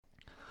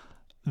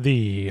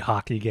The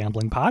Hockey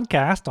Gambling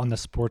Podcast on the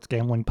Sports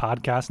Gambling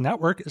Podcast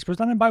Network is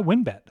presented by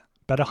WynnBET.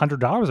 Bet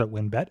 $100 at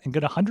WynnBET and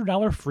get a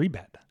 $100 free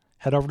bet.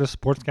 Head over to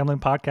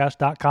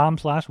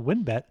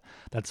sportsgamblingpodcast.com/WynnBET.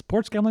 That's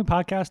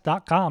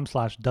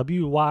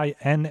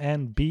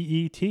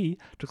sportsgamblingpodcast.com/WYNNBET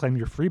to claim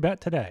your free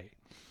bet today.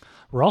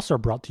 We're also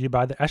brought to you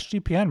by the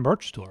SGPN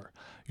merch store.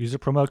 Use the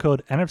promo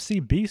code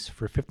NFCBEAST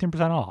for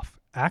 15% off.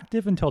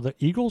 Active until the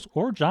Eagles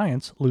or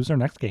Giants lose their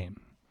next game.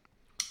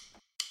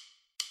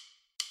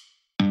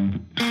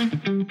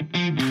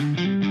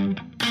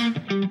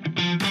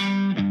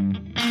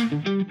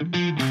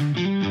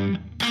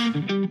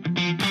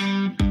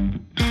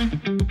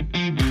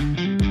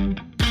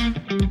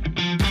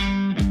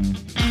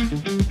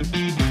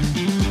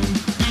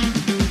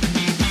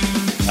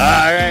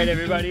 All right,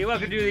 everybody.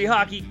 Welcome to the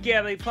Hockey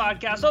Gambling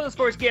Podcast on the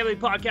Sports Gambling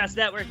Podcast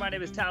Network. My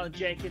name is Talon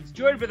Jenkins.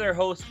 Joined with our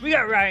hosts, we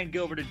got Ryan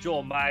Gilbert and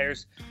Joel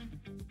Myers.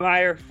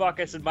 Fuck,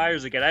 I said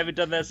Myers again. I haven't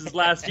done that since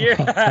last year.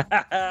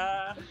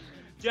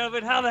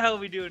 Gentlemen, how the hell are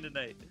we doing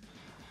tonight?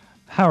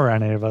 How are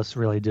any of us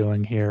really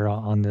doing here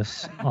on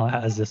this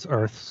as this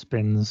Earth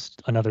spins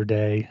another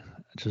day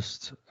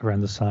just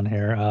around the sun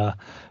here?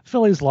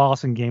 Phillies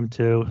lost in Game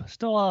 2.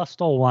 Still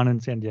stole one in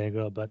San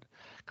Diego, but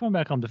coming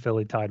back home to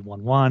Philly, tied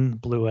 1-1,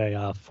 blew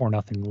a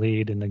 4-0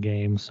 lead in the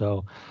game.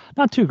 So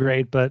not too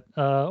great, but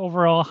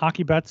overall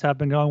hockey bets have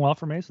been going well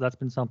for me. So that's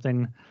been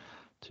something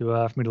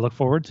for me to look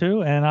forward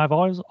to, and I've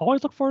always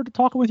looked forward to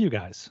talking with you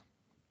guys.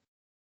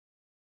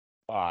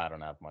 I don't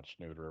have much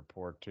new to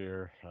report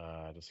here.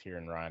 Just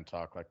hearing Ryan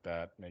talk like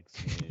that makes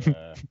me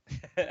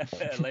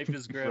life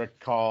is great.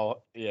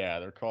 recall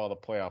the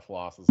playoff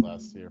losses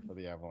last year for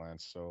the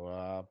Avalanche.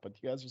 So, but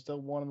you guys are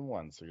still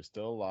 1-1, so you're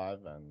still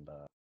alive, and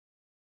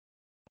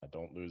I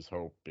don't lose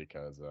hope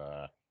because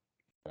the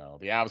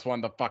Avs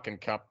won the fucking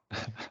cup.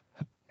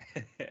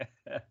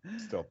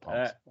 Still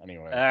pumped.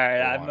 Anyway, all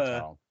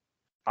right,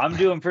 I'm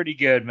doing pretty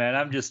good, man.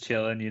 I'm just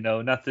chilling,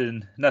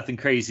 nothing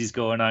crazy is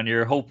going on.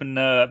 You're hoping,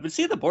 I've been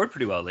seeing the board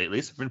pretty well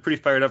lately, so I've been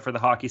pretty fired up for the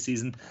hockey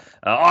season.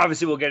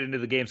 Obviously, we'll get into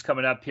the games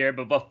coming up here,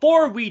 but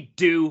before we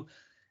do,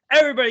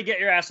 everybody get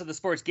your ass to the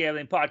Sports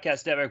Gambling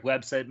Podcast Network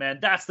website, man.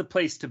 That's the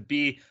place to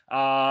be.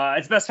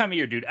 It's the best time of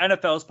year, dude.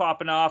 NFL's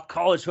popping off.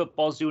 College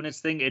football's doing its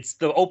thing. It's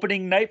the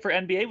opening night for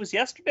NBA was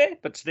yesterday,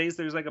 but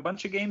there's like a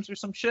bunch of games or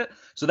some shit.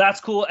 So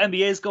that's cool.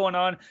 NBA's going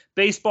on.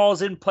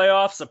 Baseball's in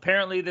playoffs.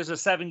 Apparently, there's a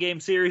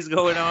 7-game series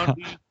going on.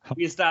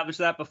 We established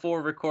that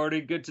before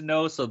recording. Good to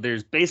know. So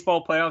there's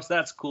baseball playoffs.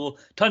 That's cool.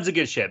 Tons of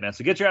good shit, man.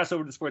 So get your ass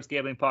over to the Sports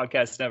Gambling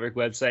Podcast Network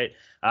website.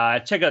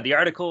 Check out the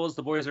articles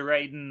the boys are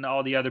writing,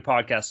 all the other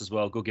podcasts as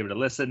well. Go give it a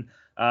listen.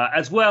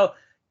 As well,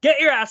 get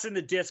your ass in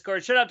the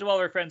Discord. Shout out to all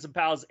our friends and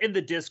pals in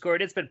the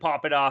Discord. It's been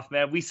popping off,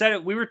 man. We said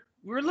it. We were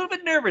a little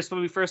bit nervous when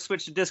we first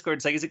switched to Discord.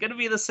 It's like, is it going to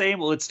be the same?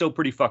 Well, it's still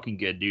pretty fucking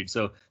good, dude.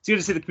 So it's good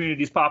to see the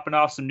community's popping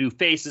off. Some new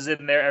faces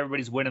in there.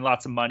 Everybody's winning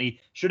lots of money.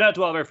 Shout out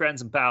to all of our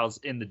friends and pals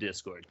in the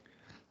Discord.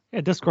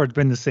 Yeah, Discord's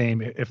been the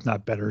same, if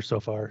not better, so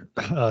far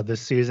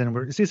this season.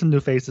 We see some new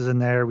faces in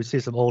there. We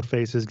see some old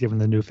faces giving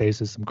the new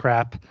faces some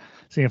crap,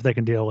 seeing if they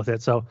can deal with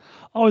it. So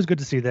always good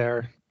to see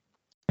there.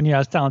 And yeah,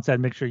 as Talon said,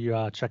 make sure you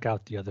check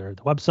out the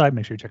website.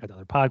 Make sure you check out the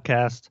other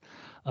podcast.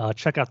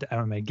 Check out the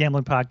MMA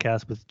Gambling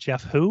Podcast with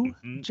Jeff Who?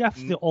 Mm-hmm. Jeff,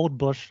 the old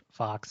Bush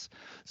Fox.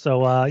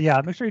 So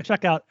make sure you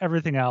check out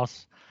everything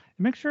else.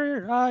 And make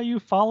sure you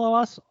follow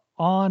us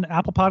on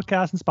Apple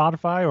Podcasts and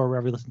Spotify or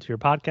wherever you listen to your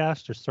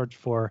podcast. Just search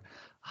for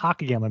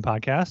Hockey Gambling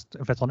Podcast.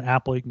 If it's on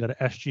Apple, you can go to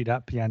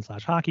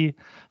sg.pn/hockey.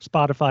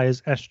 Spotify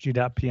is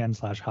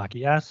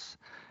sg.pn/hockeys.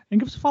 And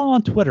give us a follow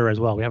on Twitter as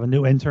well. We have a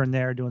new intern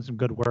there doing some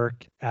good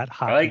work at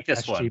Hockey I like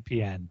this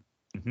SGPN. one.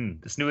 Mm-hmm.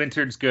 This new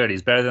intern's good.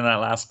 He's better than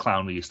that last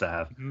clown we used to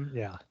have. Mm-hmm.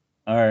 Yeah.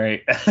 All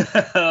right.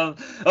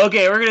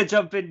 Okay, we're going to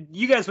jump in.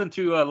 You guys went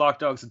through Lock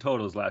Dogs and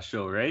Totals last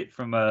show, right?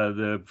 From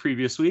the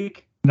previous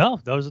week? No,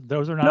 those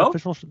are not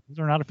official. Those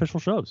are not official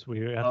shows. We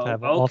have to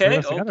have all three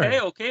of us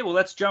together. Okay. Well,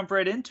 let's jump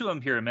right into them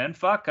here, man.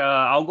 Fuck.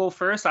 I'll go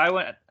first. I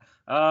went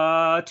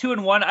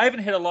 2-1. I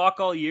haven't hit a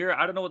lock all year.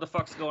 I don't know what the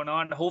fuck's going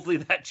on. Hopefully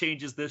that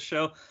changes this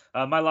show.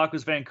 My lock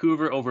was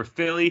Vancouver over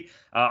Philly.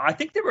 I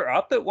think they were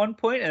up at one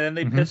point and then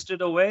they pissed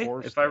it away,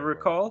 if I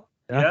recall.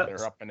 Yeah,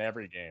 they're up in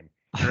every game.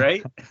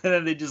 Right? And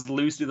then they just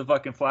lose to the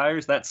fucking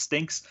Flyers. That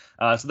stinks.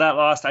 So that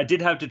lost. I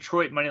did have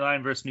Detroit money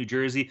line versus New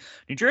Jersey.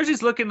 New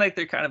Jersey's looking like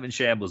they're kind of in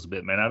shambles a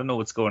bit, man. I don't know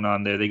what's going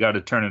on there. They got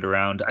to turn it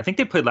around. I think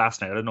they played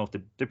last night. I don't know if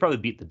they probably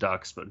beat the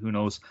Ducks, but who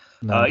knows?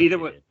 No. Either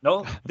way.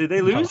 No? Did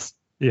they lose?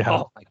 Yeah.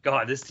 Oh my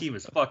God, this team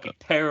is fucking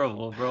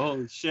terrible, bro.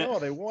 Holy shit. No,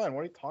 they won.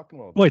 What are you talking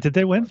about? Wait, did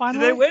they win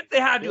finally? Did they win? They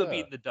had to have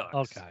beaten the Ducks.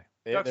 Okay.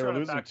 They were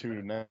losing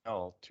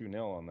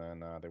 2-0, and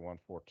then they won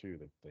 4-2.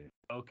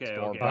 Okay.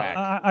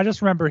 I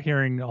just remember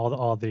hearing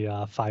all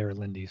the Fire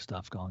Lindy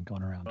stuff going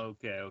around.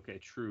 Okay.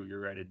 True. You're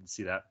right. I didn't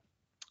see that.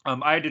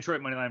 I had Detroit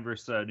money line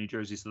versus New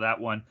Jersey, so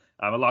that one.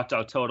 I locked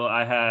out total.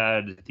 I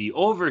had the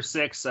over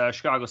 6,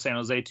 Chicago, San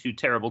Jose, 2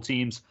 terrible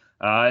teams.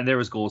 And there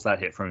was goals that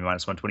hit for me,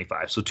 minus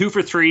 125. So 2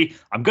 for 3.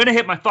 I'm going to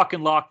hit my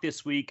fucking lock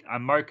this week.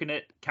 I'm marking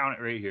it. Count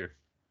it right here.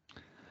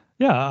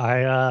 Yeah,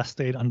 I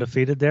stayed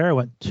undefeated there. I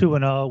went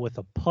 2-0 with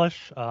a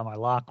push. My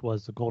lock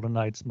was the Golden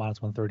Knights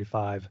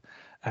 -135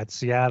 at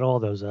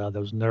Seattle. Those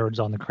nerds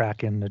on the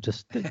Kraken that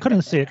just they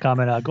couldn't see it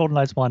coming. Golden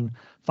Knights won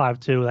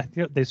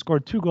 5-2. They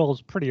scored 2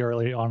 goals pretty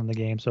early on in the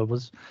game, so it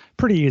was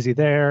pretty easy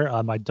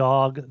there. My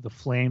dog, the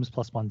Flames,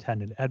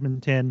 +110 in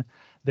Edmonton.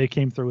 They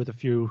came through with a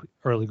few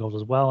early goals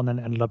as well, and then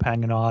ended up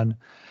hanging on.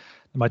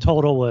 My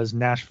total was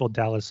Nashville,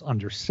 Dallas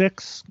under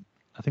 6.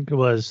 I think it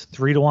was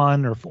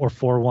 3-1 or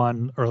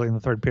 4-1 early in the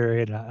third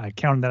period. And I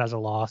counted that as a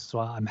loss, so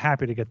I'm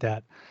happy to get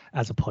that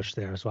as a push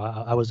there. So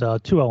I was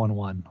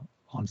 2-0-1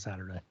 on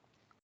Saturday.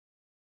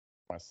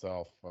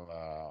 Myself,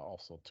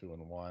 also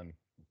 2-1.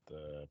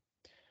 The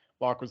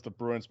lock was the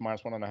Bruins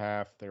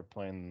 -1.5. They were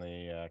playing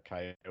the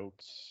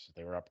Coyotes.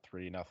 They were up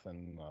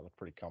 3-0. Looked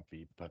pretty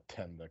comfy, but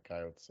then the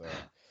Coyotes had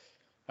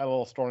a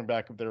little storming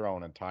back of their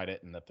own and tied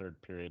it in the third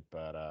period.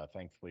 But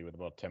thankfully, with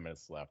about 10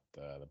 minutes left,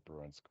 the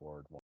Bruins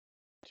scored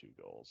 2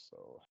 goals.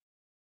 So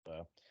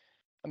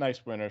a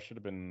nice winner. Should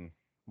have been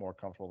more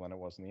comfortable than it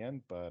was in the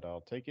end, but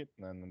I'll take it.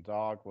 And then the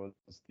dog was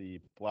the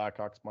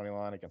Blackhawks money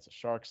line against the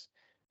Sharks.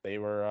 They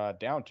were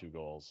down 2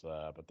 goals,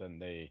 but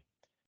then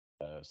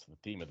so the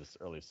theme of this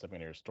early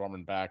segment here,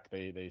 storming back.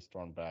 They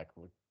stormed back.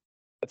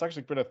 It's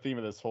actually been a theme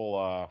of this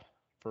whole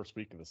first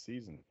week of the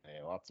season.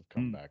 Lots of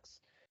comebacks,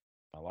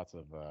 lots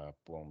of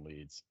blown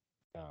leads.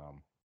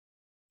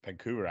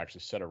 Vancouver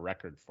actually set a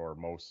record for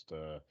most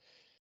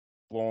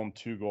blown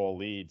 2-goal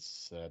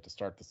leads to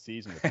start the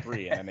season with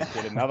 3, and then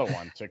they did another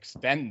one to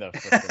extend the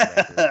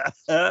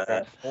record.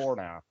 Got 4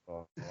 now.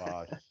 So,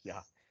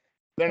 yeah,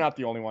 they're not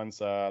the only ones.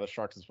 The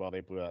Sharks as well. They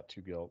blew that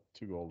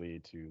 2-goal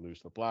lead to lose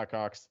to the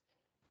Blackhawks,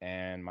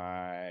 and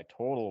my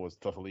total was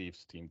the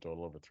Leafs team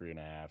total over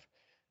 3.5.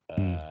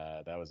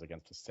 That was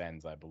against the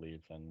Sens, I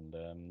believe,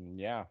 and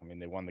yeah, I mean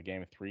they won the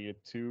game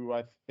 3-2,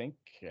 I think.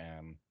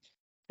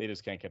 They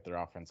just can't get their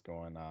offense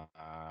going.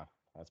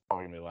 That's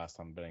probably gonna be the last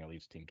time I'm betting a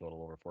Leafs team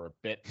total over for a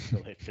bit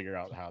until they figure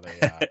out how they.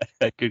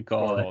 Good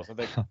call.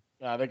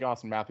 I think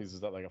Austin Matthews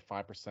is at like a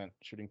 5%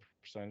 shooting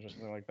percentage or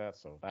something like that,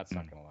 so that's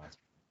not gonna last.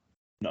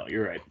 No,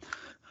 you're right.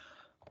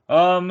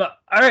 All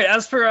right.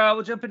 As for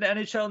we'll jump into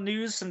NHL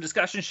news, some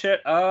discussion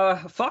shit.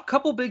 A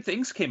couple big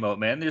things came out,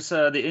 man. There's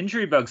the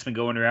injury bug's been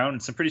going around,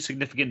 and some pretty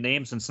significant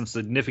names and some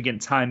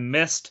significant time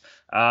missed.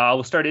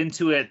 We'll start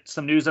into it.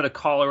 Some news out of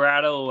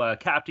Colorado.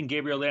 Captain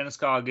Gabriel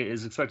Landeskog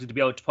is expected to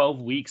be out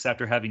 12 weeks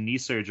after having knee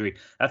surgery.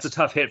 That's a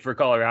tough hit for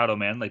Colorado,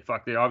 man. Like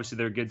fuck, they're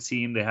a good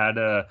team. They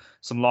had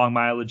some long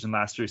mileage in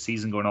last year's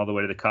season, going all the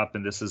way to the Cup,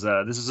 and this is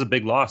a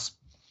big loss.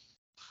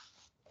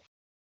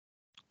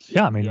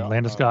 Yeah, I mean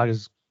Landeskog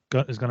is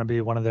going to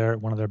be one of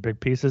their big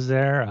pieces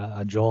there.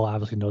 Joel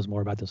obviously knows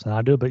more about this than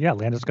I do, but yeah,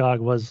 Landeskog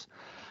was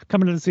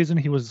coming into the season.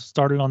 He was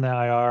starting on the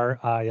IR.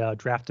 I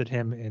drafted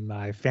him in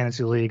my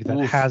fantasy league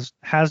that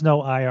has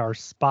no IR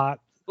spot.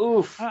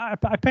 Oof. I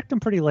picked him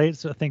pretty late,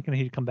 so thinking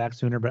he'd come back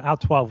sooner. But out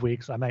 12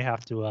 weeks, I may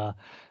have to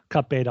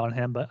cut bait on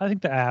him. But I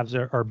think the Avs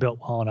are built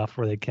well enough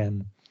where they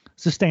can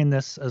sustain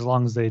this as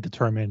long as they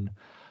determine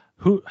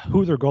who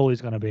their goalie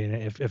is going to be, and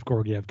if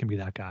Georgiev can be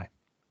that guy.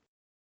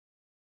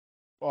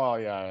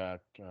 Well, yeah,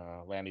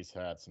 Landy's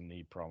had some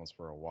knee problems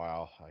for a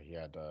while. He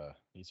had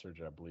knee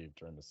surgery, I believe,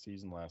 during the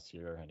season last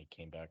year, and he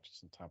came back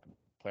just in time for the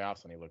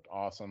playoffs, and he looked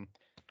awesome.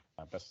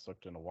 Best he's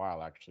looked in a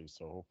while, actually,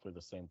 so hopefully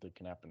the same thing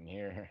can happen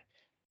here.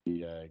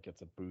 He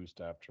gets a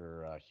boost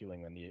after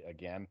healing the knee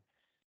again,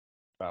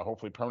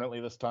 hopefully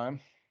permanently this time,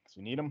 because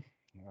we need him.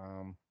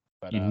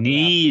 But you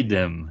need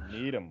him.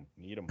 Need him.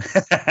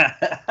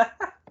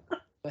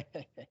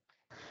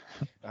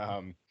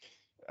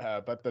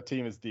 But the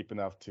team is deep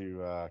enough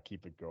to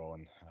keep it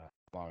going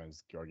as long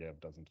as Georgiev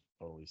doesn't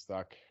totally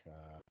suck.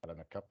 Had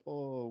a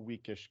couple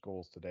weakish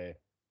goals today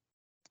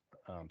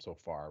so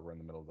far. We're in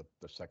the middle of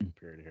the second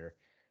period here.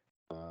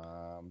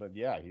 But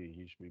yeah,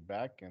 he should be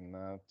back, and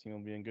the team will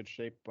be in good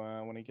shape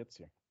when he gets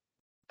here.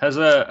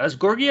 Has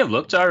Georgiev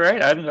looked all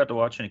right? I haven't got to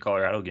watch any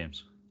Colorado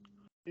games.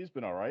 He's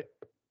been all right.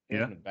 He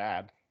hasn't been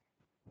bad.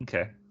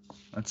 Okay,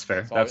 that's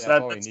fair. That's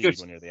good.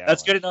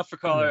 That's good enough for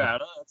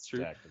Colorado. Yeah. That's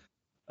true. Exactly.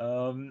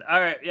 All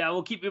right, yeah,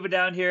 we'll keep moving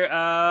down here.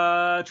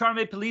 Toronto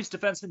Maple Leafs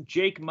defenseman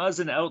Jake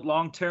Muzzin out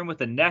long-term with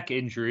a neck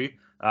injury.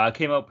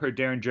 Came out per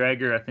Darren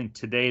Dreger, I think,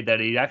 today that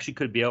he actually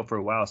could be out for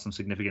a while, some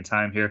significant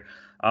time here.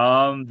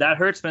 That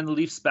hurts, man. The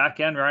Leafs back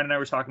end, Ryan and I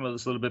were talking about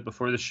this a little bit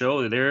before the show.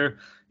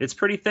 It's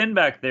pretty thin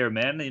back there,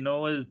 man. You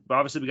know,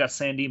 obviously we got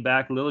Sandin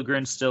back.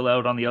 Liljegren's still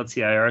out on the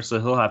LTIR, so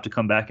he'll have to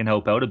come back and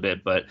help out a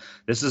bit. But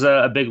this is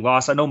a big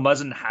loss. I know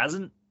Muzzin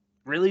hasn't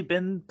really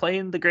been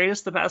playing the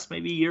greatest the past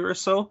maybe year or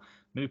so.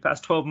 Maybe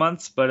past 12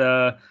 months,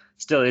 but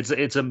still, he's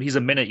a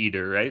minute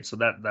eater, right? So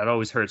that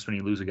always hurts when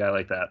you lose a guy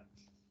like that.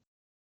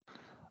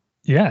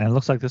 Yeah, and it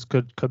looks like this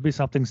could be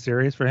something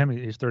serious for him.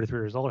 He's 33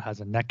 years old, has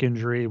a neck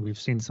injury. We've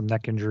seen some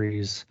neck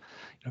injuries,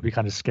 be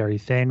kind of scary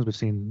things. We've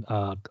seen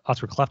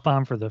Oscar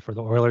Klefbom for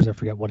the Oilers. I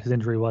forget what his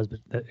injury was, but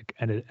that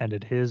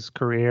ended his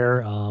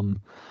career.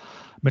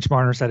 Mitch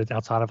Marner said it's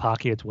outside of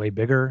hockey. It's way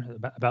bigger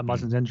about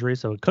Muzzin's injury,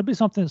 so it could be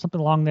something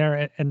along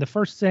there. And the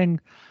first thing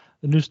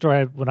The news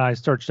story when I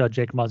searched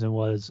Jake Muzzin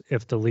was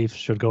if the Leafs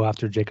should go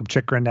after Jacob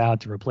Chikrin now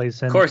to replace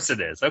him. Of course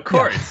it is. Of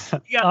course. Yeah.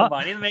 You got the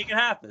money to make it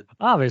happen.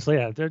 Obviously,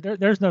 yeah.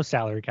 There's no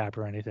salary cap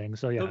or anything.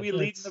 So yeah. He'll be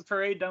leading the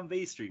parade down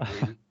Bay Street,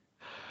 baby.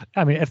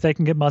 I mean, if they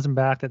can get Muzzin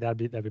back, that'd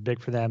be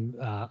big for them.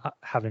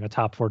 Having a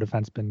top 4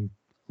 defenseman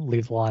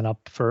lead the lineup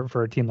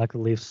for a team like the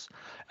Leafs,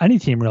 any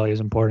team really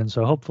is important.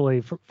 So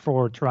hopefully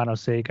for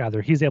Toronto's sake,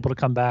 either he's able to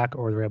come back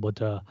or they're able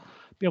to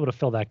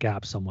fill that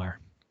gap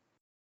somewhere.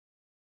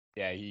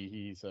 Yeah,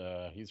 he's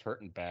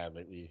hurting bad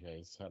lately.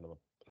 He's had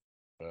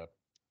a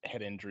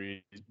head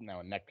injury, now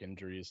a neck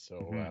injury.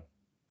 So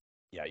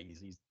yeah,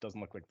 he doesn't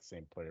look like the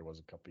same player he was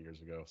a couple years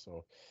ago.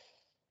 So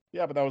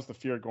yeah, but that was the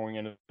fear going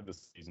into the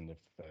season if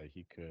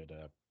he could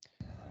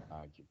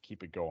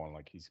keep it going.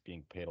 Like he's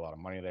being paid a lot of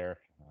money there,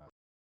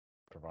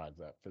 provides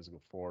that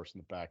physical force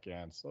in the back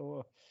end.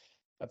 So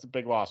that's a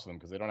big loss for them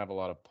because they don't have a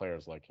lot of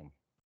players like him.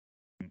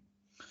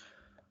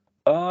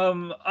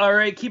 All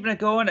right, keeping it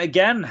going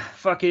again.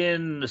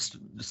 Fucking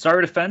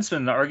star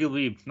defenseman,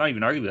 arguably not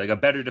even arguably, like a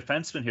better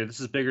defenseman here. This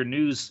is bigger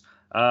news.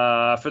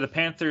 For the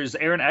Panthers,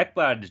 Aaron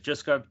Ekblad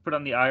just got put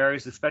on the IR.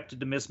 He's expected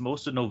to miss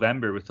most of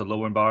November with a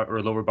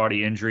lower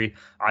body injury.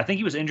 I think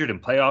he was injured in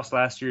playoffs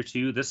last year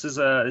too. This is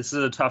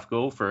a tough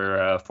go for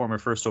a former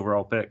first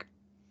overall pick.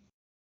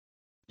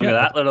 Look at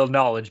that little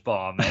knowledge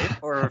bomb, eh?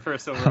 Or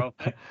first overall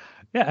pick.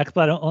 Yeah,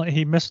 Ekblad,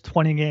 he missed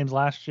 20 games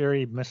last year.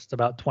 He missed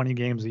about 20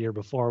 games the year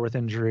before with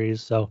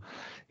injuries. So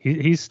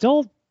he's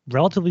still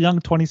relatively young,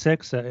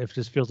 26. It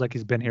just feels like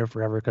he's been here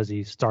forever because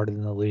he started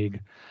in the league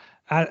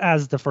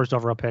as the first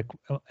overall pick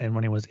and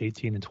when he was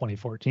 18 in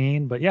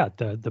 2014. But yeah,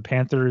 the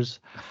Panthers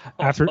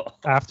after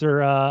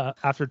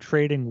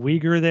trading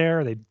Uyghur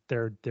there,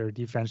 their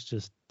defense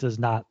just does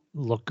not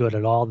look good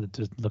at all.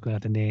 Just looking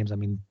at the names, I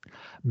mean,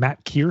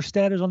 Matt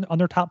Kierstead is on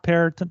their top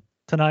pair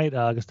tonight.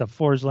 Gustav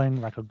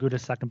Forsling, Rocco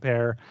Gudis second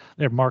pair.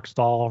 They have Mark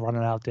Stahl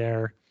running out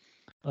there.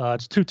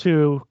 It's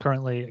 2-2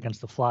 currently against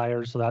the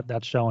Flyers, so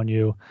that's showing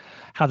you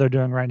how they're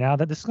doing right now.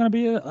 That this is going to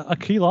be a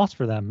key loss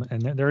for them,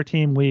 and they're a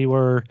team we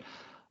were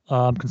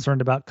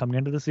concerned about coming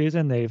into the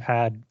season. They've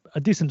had a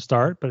decent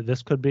start, but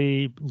this could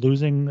be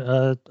losing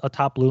a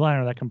top blue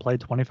liner that can play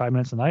 25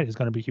 minutes a night is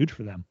going to be huge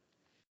for them.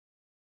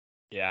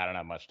 Yeah, I don't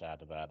have much to add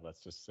to that.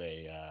 Let's just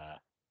say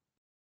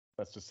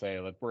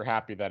that we're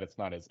happy that it's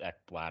not his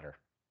Ekbladder.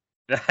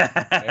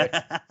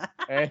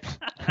 Hey.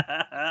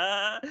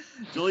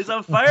 Julie's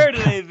on fire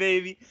today,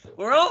 baby.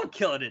 We're all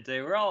killing it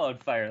today. We're all on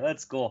fire.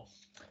 Let's go.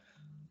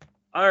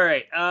 All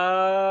right.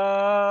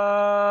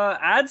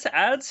 Ads.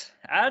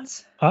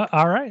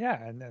 All right,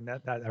 yeah, and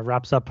that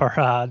wraps up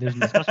our news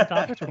and discussion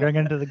topics. We're going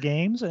into the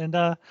games, and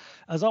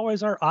as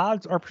always, our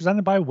odds are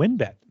presented by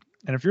WynnBET.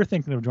 And if you're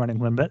thinking of joining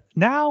WynnBET,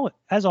 now,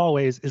 as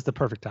always, is the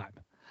perfect time.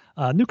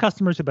 New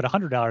customers who bet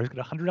 $100 get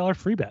a $100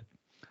 free bet.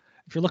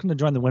 If you're looking to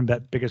join the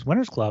WynnBET Biggest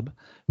Winners Club,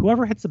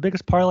 whoever hits the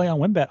biggest parlay on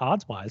WynnBET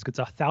odds-wise gets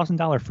a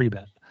 $1,000 free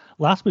bet.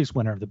 Last week's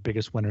winner of the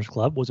Biggest Winners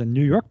Club was a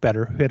New York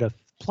bettor who hit a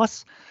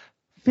plus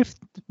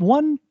 15,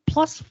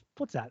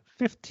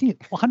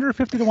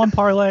 150 to 1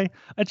 parlay.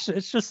 It's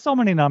just so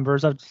many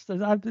numbers. It's been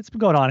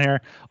going on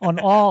here on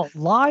all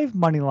live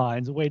money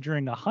lines,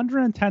 wagering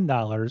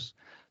 $110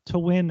 to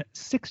win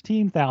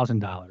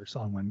 $16,000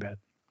 on WynnBET.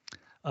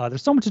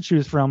 There's so much to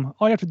choose from.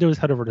 All you have to do is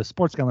head over to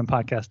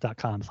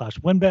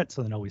sportsgamblingpodcast.com/WynnBET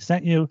so they know we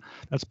sent you.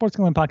 That's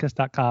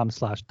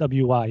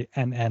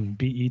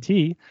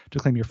sportsgamblingpodcast.com/WYNNBET to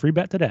claim your free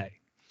bet today.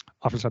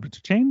 Offer subject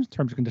to change.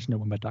 Terms and conditions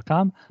at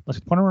WynnBET.com. Must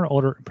be 21 or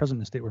older and present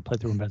in the state where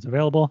playthrough WynnBET is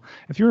available.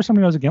 If you or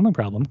somebody who has a gambling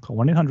problem, call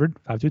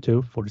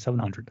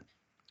 1-800-522-4700.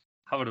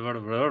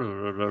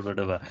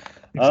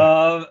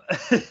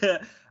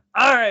 All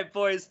right,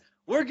 boys.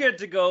 We're good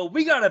to go.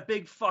 We got a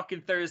big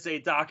fucking Thursday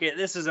docket.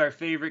 This is our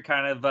favorite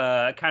kind of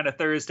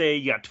Thursday.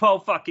 You got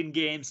 12 fucking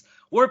games.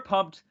 We're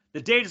pumped.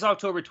 The date is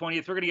October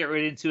 20th. We're going to get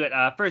right into it.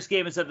 First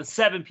game is at the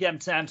 7 p.m.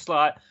 time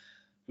slot.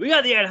 We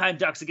got the Anaheim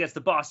Ducks against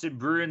the Boston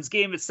Bruins.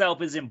 Game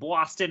itself is in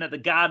Boston at the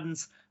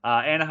Gardens.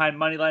 Anaheim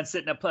moneyline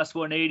sitting at plus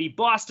 180.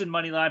 Boston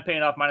moneyline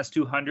paying off minus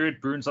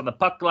 200. Bruins on the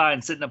puck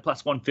line sitting at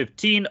plus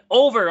 115.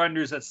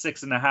 Over-unders at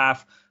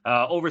 6.5.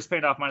 Overs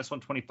paying off minus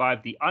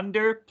 125. The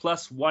under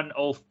plus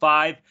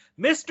 105.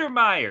 Mr.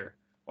 Meyer,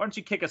 why don't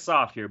you kick us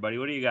off here, buddy?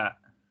 What do you got?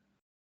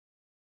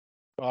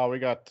 Well, we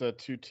got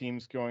two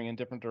teams going in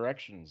different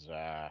directions.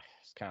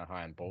 It's kind of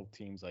high on both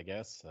teams, I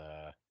guess.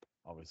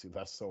 Obviously,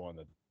 less so on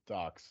the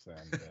Ducks,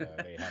 and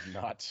they have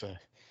not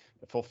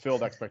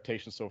fulfilled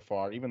expectations so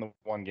far. Even the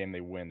one game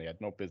they win, they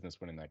had no business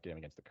winning that game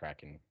against the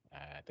Kraken.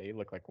 They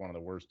look like one of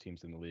the worst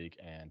teams in the league,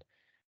 and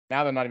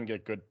now they're not even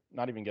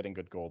getting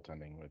good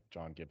goaltending with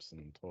John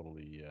Gibson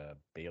totally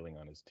bailing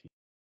on his team.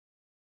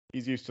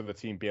 He's used to the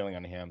team bailing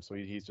on him, so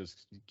he's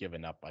just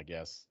given up, I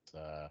guess.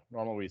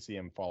 Normally we see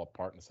him fall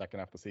apart in the second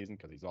half of the season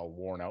because he's all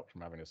worn out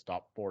from having to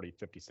stop 40,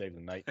 50 saves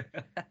a night.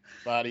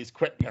 But he's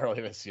quitting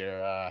early this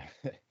year.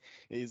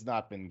 He's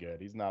not been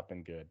good.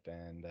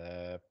 And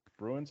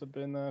Bruins have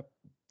been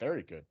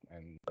very good.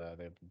 And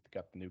they've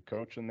got the new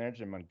coach in there,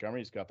 Jim Montgomery.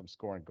 He's got them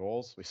scoring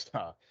goals. We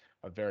saw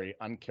a very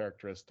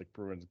uncharacteristic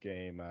Bruins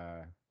game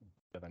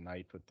the other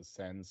night with the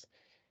Sens.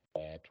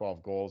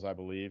 12 goals, I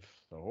believe.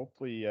 So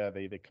hopefully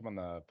they come on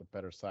the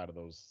better side of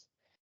those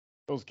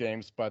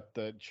games, but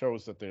it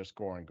shows that they're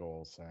scoring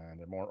goals and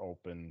they're more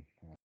open.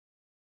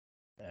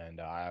 And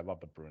I love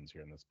the Bruins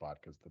here in this spot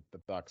because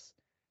the Ducks,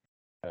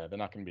 they're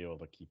not going to be able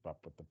to keep up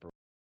with the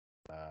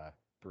Bruins.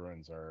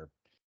 Bruins are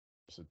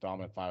just a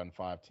dominant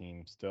 5-5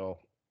 team still,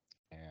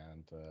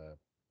 and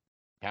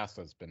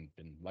Pasta's been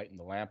lighting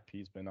the lamp.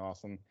 He's been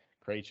awesome.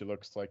 Krejci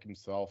looks like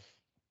himself.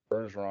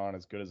 Bergeron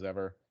as good as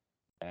ever.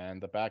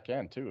 And the back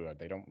end, too.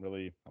 They don't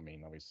really, I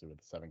mean, obviously with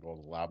the 7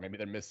 goals allowed, maybe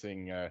they're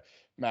missing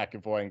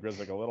McAvoy and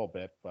Grizzly a little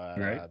bit, but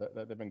Right.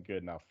 they've been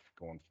good enough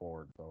going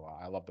forward. So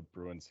I love the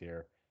Bruins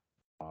here.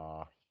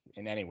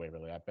 In any way,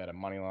 really. I bet a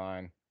money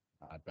line.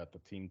 I bet the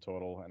team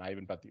total, and I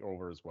even bet the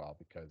over as well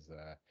because,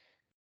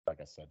 like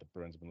I said, the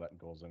Bruins have been letting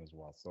goals in as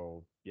well.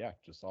 So, yeah,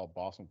 just all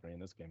Boston for me in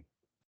this game.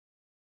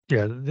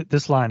 Yeah,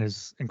 this line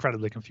is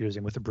incredibly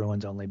confusing with the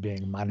Bruins only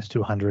being minus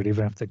 200.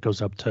 Even if it goes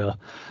up to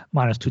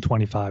minus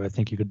 225, I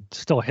think you could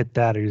still hit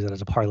that or use it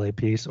as a parlay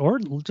piece, or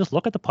just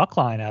look at the puck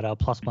line at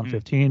plus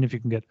 115 if you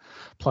can get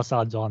plus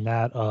odds on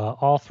that.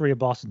 All 3 of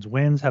Boston's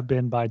wins have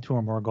been by 2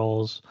 or more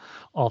goals.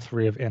 All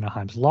 3 of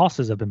Anaheim's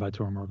losses have been by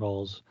 2 or more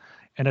goals.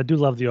 And I do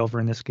love the over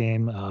in this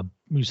game.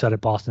 You said it,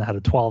 Boston had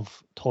a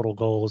 12 total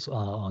goals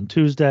on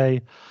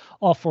Tuesday.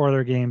 All 4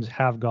 other games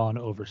have gone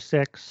over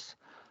 6.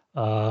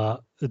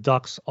 The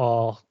Ducks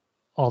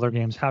all their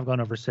games have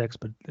gone over 6,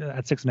 but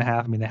at 6.5,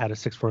 I mean, they had a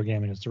 6-4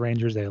 game against the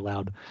Rangers. They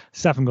allowed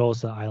 7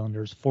 goals to the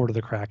Islanders, 4 to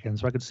the Kraken.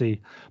 So I could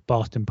see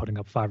Boston putting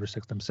up 5 or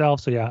 6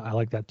 themselves. So yeah, I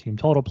like that team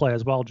total play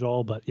as well,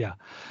 Joel. But yeah,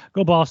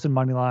 go Boston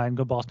money line,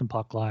 go Boston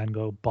puck line,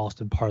 go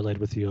Boston parlayed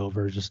with the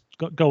over. Just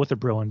go with the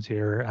Bruins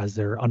here as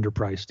they're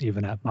underpriced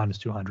even at minus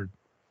 200.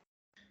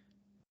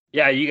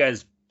 Yeah, you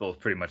guys both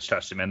pretty much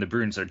touched it, man. The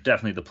Bruins are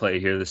definitely the play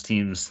here. This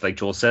team's, like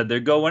Joel said, they're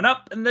going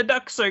up, and the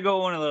Ducks are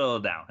going a little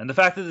down. And the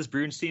fact that this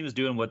Bruins team is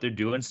doing what they're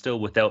doing still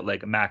without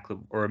like a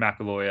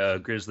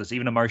McAvoy, Grizzlies,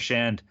 even a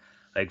Marchand,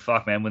 like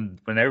fuck, man. When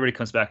everybody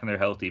comes back and they're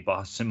healthy,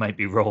 Boston might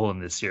be rolling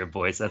this year,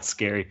 boys. That's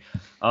scary.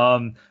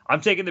 I'm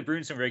taking the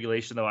Bruins in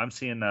regulation though. I'm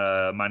seeing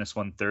minus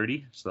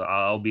 130, so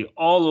I'll be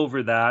all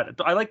over that.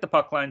 I like the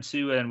puck line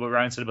too, and what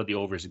Ryan said about the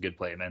over is a good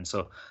play, man.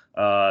 So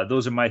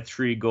those are my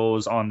 3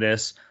 goals on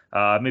this.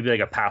 Maybe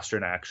like a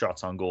Pasternak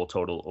shots on goal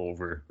total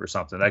over or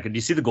something. Do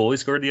you see the goal he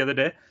scored the other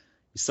day?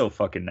 He's so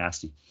fucking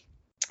nasty.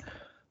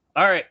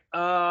 All right,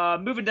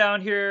 moving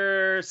down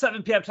here,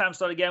 7 p.m. time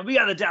slot again. We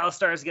got the Dallas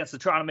Stars against the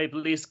Toronto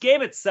Maple Leafs.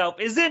 Game itself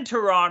is in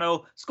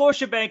Toronto,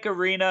 Scotiabank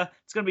Arena.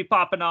 It's going to be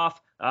popping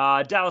off.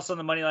 Dallas on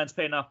the money line's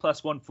paying off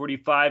plus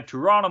 145.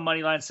 Toronto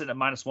money line sitting at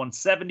minus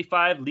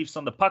 175. Leafs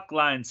on the puck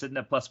line sitting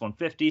at plus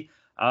 150.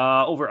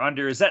 Over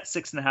under is at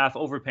 6.5.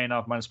 Over paying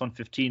off minus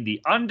 115.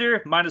 The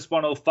under minus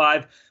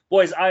 105.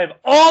 Boys, I am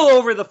all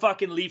over the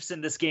fucking Leafs in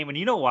this game, and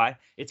you know why?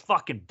 It's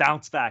fucking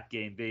bounce back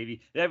game,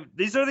 baby.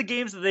 These are the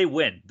games that they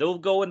win. They'll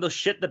go and they'll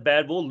shit the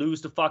bed. We'll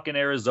lose to fucking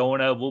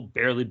Arizona. We'll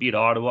barely beat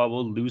Ottawa.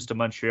 We'll lose to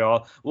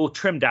Montreal. We'll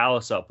trim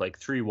Dallas up like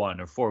 3-1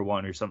 or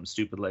 4-1 or something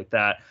stupid like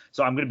that.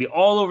 So I'm going to be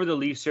all over the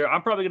Leafs here.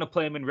 I'm probably going to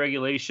play them in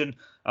regulation.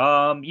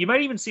 You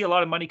might even see a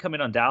lot of money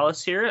coming on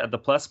Dallas here at the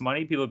plus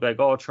money. People will be like,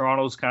 oh,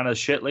 Toronto's kind of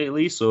shit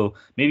lately. So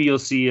maybe you'll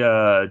see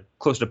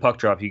close to puck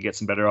drop. You get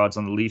some better odds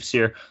on the Leafs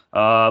here.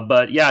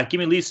 But yeah, give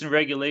me Leafs in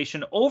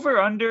regulation. Over,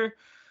 under.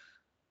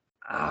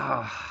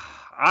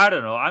 I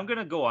don't know. I'm going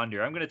to go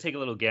under. I'm going to take a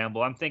little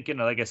gamble. I'm thinking,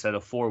 like I said, a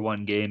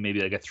 4-1 game,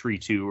 maybe like a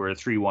 3-2 or a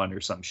 3-1 or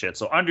some shit.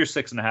 So under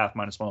 6.5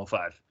 minus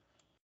 105.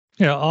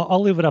 Yeah,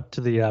 I'll leave it up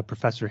to the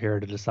professor here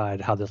to decide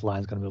how this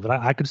line is going to move. But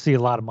I could see a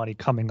lot of money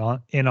coming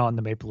on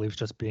the Maple Leafs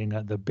just being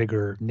the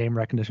bigger name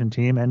recognition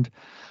team, and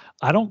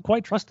I don't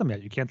quite trust them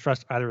yet. You can't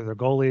trust either of their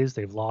goalies.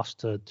 They've lost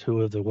to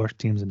 2 of the worst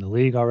teams in the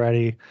league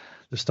already.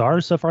 The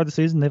Stars so far this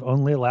season, they've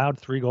only allowed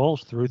 3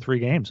 goals through 3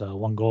 games.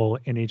 1 goal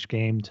in each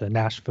game to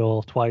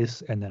Nashville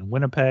twice, and then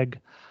Winnipeg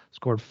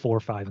scored 4,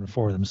 5, and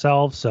 4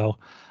 themselves. So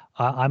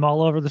I'm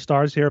all over the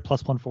Stars here,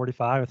 plus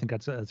 145. I think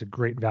that's a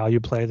great value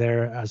play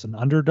there as an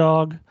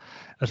underdog.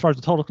 As far as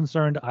the total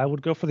concerned, I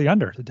would go for the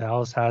under. The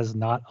Dallas has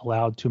not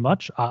allowed too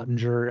much.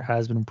 Ottinger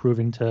has been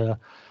improving to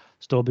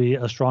still be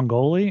a strong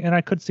goalie, and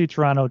I could see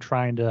Toronto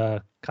trying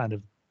to kind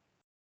of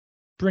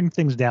bring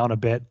things down a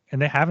bit,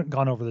 and they haven't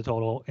gone over the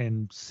total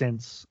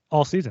since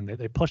all season.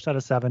 They pushed out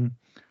a 7,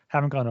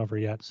 haven't gone over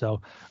yet.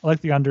 So I like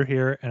the under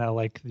here, and I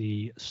like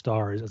the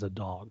Stars as a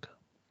dog.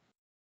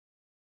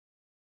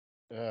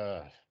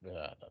 The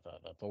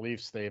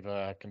Leafs, they've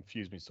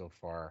confused me so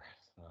far.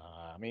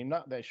 I mean,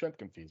 they shouldn't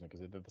confuse me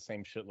because they did the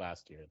same shit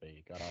last year.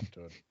 They got off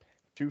to a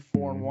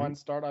 2-4-1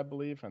 start, I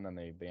believe, and then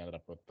they ended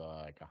up with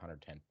like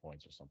 110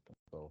 points or something.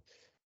 So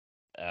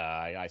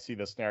I see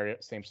the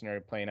same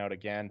scenario playing out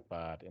again,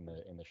 but in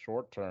the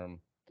short term,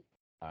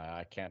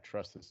 I can't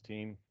trust this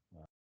team.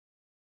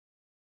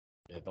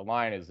 The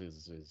line is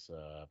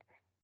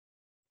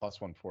plus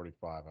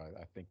 145.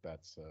 I think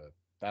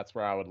that's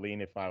where I would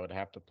lean if I would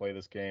have to play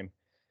this game.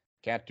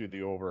 Can't do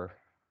the over.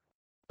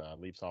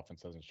 Leafs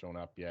offense hasn't shown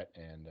up yet,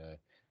 and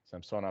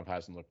Samsonov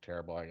hasn't looked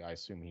terrible. I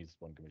assume he's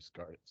one going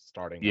to be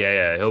starting.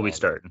 Yeah, he'll be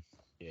starting.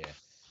 Yeah.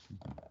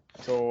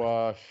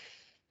 So,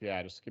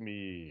 just give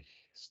me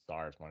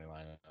Stars money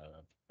line.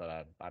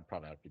 But I'd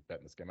probably have to be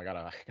betting this game. I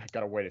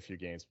gotta wait a few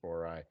games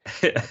before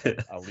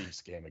a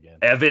Leafs game again.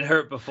 I've been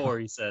hurt before,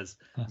 he says.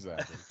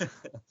 Exactly.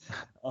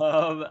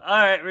 All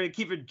right, we're gonna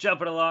keep it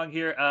jumping along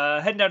here.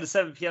 Heading down to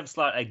 7 p.m.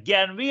 slot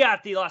again. We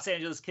got the Los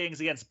Angeles Kings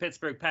against the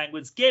Pittsburgh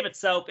Penguins. Game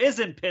itself is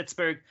in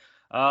Pittsburgh.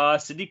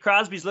 Sidney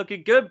Crosby's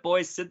looking good,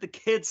 boys. Sid the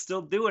Kid's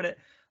still doing it.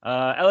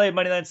 LA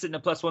moneyline sitting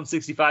at plus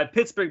 165.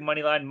 Pittsburgh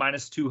moneyline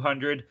minus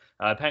 200.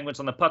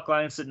 Penguins on the puck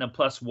line sitting at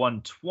plus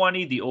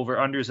 120. The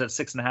over-unders at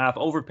 6.5.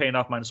 Over paying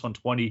off minus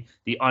 120.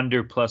 The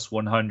under plus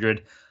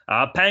 100.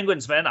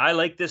 Penguins, man, I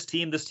like this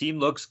team. This team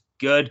looks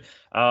good.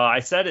 I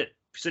said it.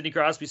 Sidney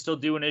Crosby's still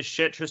doing his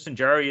shit. Tristan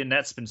Jarry and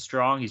net's been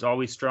strong. He's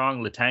always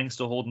strong. Letang's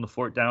still holding the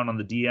fort down on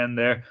the DN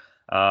there.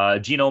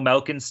 Gino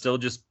Malkin's still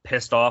just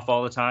pissed off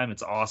all the time.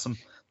 It's awesome.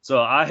 So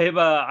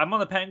I'm on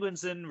the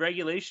Penguins in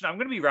regulation. I'm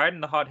going to be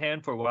riding the hot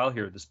hand for a while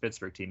here with this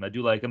Pittsburgh team. I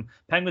do like them.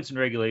 Penguins in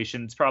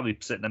regulation. It's probably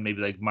sitting at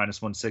maybe like minus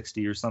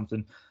 160 or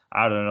something.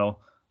 I don't know.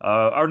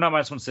 Or not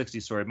minus 160,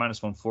 sorry,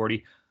 minus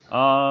 140.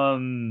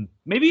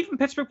 Maybe even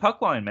Pittsburgh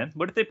puck line, man.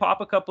 What if they pop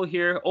a couple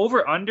here?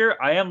 Over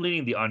under. I am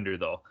leaning the under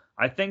though.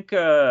 I think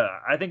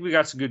we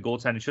got some good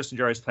goaltending. Tristan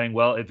Jarry's playing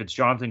well. If it's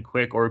Jonathan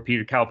Quick or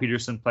Cal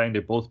Peterson playing,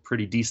 they're both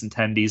pretty decent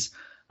tendies.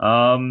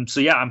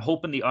 So yeah, I'm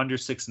hoping the under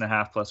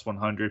 6.5 plus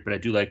 100, but I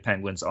do like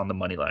Penguins on the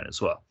money line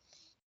as well.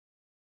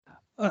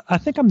 I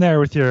think I'm there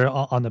with you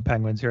on the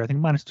Penguins here. I think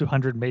minus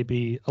 200 may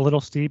be a little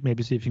steep.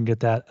 Maybe see if you can get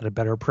that at a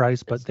better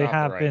price, but they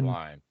have been.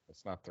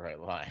 It's not the right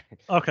line.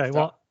 Okay,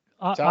 well,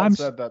 Tom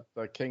said that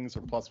the Kings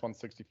are plus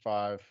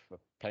 165, the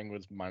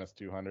Penguins minus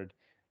 200.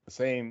 The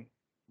same.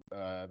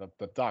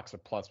 The Ducks are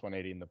plus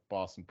 180 and the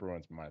Boston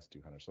Bruins minus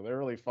 200. So they're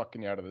really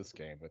fucking you out of this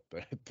game with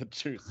the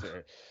juice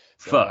there.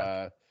 So,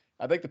 Fuck.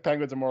 I think the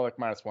Penguins are more like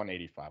minus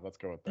 185. Let's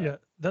go with that.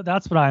 Yeah,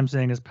 that's what I'm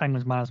saying is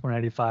Penguins minus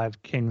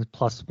 185, Kings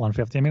plus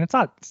 150. I mean,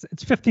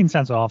 it's 15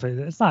 cents off.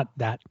 It's not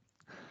that.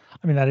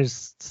 I mean, that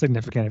is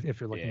significant if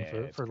you're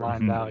looking for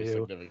line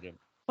value.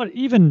 But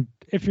even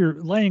if you're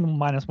laying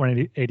minus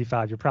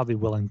 185, you're probably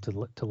willing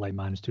to lay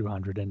minus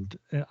 200. And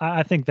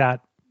I think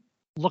that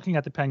looking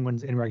at the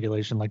Penguins in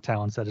regulation, like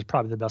Talon said, is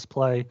probably the best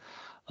play.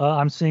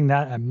 I'm seeing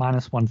that at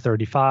minus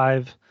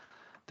 135.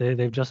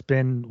 They've just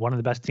been one of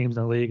the best teams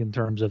in the league in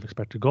terms of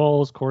expected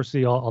goals,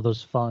 Corsi, all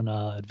those fun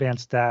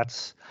advanced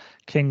stats.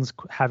 Kings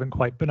haven't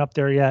quite been up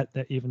there yet,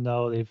 even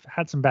though they've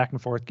had some back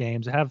and forth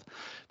games. They have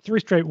 3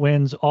 straight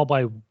wins, all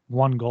by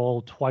 1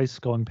 goal, twice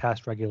going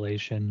past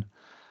regulation.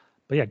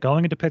 But yeah,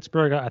 going into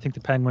Pittsburgh, I think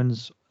the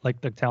Penguins,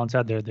 like Talon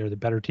said, they're the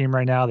better team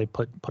right now. They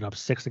put up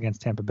 6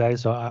 against Tampa Bay.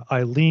 So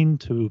I lean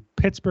to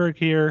Pittsburgh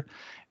here.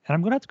 And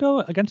I'm going to have to go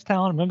against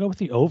Talon. I'm going to go with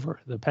the over.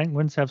 The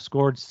Penguins have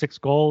scored 6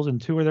 goals in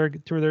two of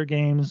their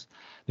games.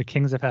 The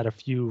Kings have had a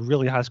few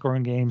really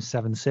high-scoring games,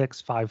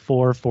 7-6, 5-4,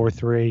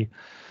 4-3.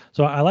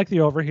 So I like the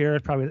over here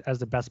probably as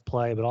the best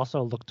play, but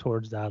also look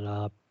towards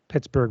that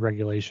Pittsburgh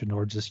regulation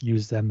or just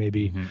use them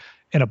maybe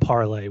in a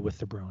parlay with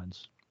the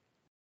Bruins.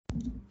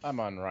 I'm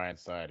on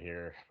Ryan's side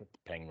here with the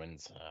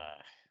Penguins.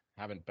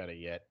 Haven't bet it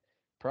yet.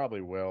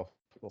 Probably will.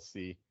 We'll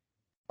see.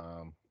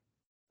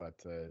 But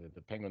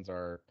the Penguins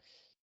are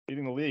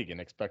leading the league in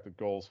expected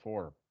goals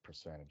for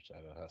percentage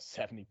at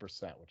 70%,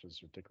 which is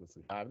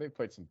ridiculously high. They've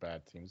played some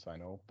bad teams, I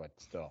know, but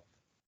still,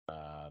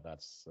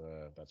 that's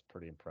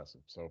pretty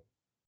impressive. So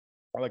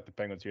I like the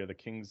Penguins here. The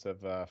Kings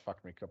have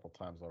fucked me a couple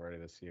times already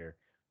this year.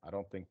 I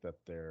don't think that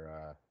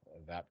they're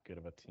that good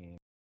of a team.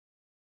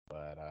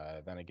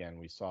 But then again,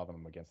 we saw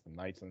them against the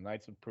Knights, and the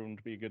Knights have proven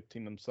to be a good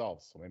team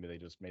themselves. So maybe they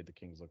just made the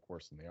Kings look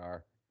worse than they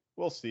are.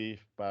 We'll see.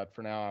 But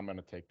for now, I'm going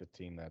to take the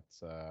team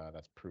that's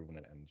proven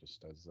it and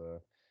just has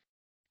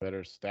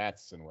better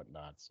stats and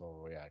whatnot.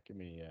 So yeah, give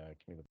me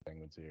the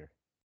Penguins here.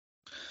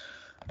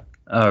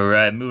 All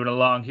right, moving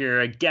along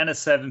here again at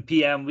 7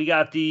 p.m. We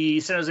got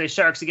the San Jose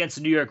Sharks against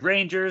the New York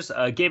Rangers.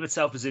 Game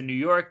itself is in New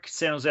York.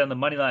 San Jose on the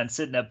money line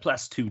sitting at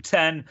plus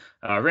 210.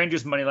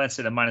 Rangers money line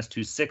sitting at minus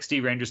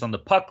 260. Rangers on the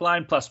puck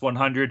line plus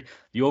 100.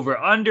 The over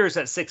under is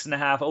at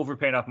 6.5. Over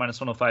paying off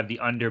minus 105. The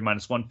under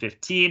minus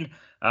 115.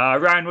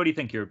 Ryan, what do you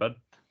think here, bud?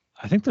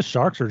 I think the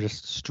Sharks are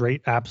just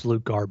straight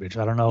absolute garbage.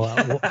 I don't know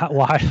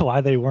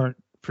why they weren't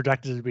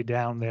projected to be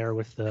down there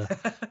with the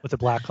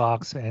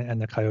Blackhawks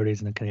and the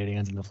Coyotes and the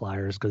Canadiens and the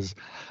Flyers because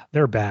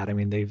they're bad. I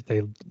mean,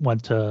 they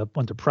went to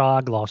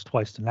Prague, lost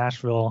twice to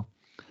Nashville,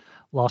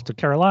 lost to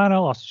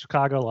Carolina, lost to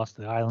Chicago, lost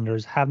to the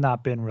Islanders. Have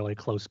not been really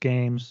close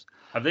games.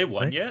 Have they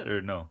won yet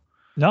or no?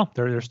 No,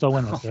 they're still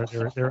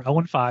winless. They're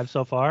 0-5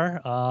 so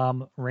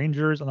far.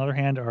 Rangers, on the other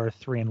hand, are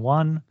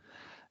 3-1.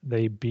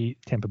 They beat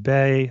Tampa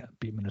Bay,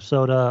 beat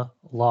Minnesota,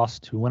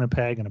 lost to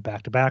Winnipeg in a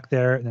back-to-back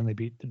there, and then they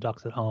beat the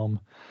Ducks at home.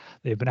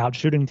 They've been out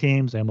shooting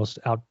teams. They almost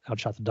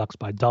outshot the Ducks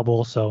by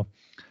double. So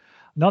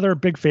another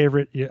big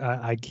favorite.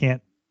 I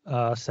can't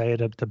say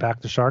it to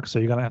back the Sharks, so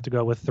you're going to have to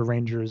go with the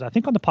Rangers. I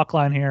think on the puck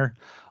line here,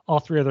 All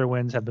three of their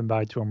wins have been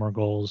by 2 or more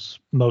goals.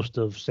 Most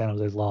of San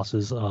Jose's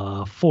losses,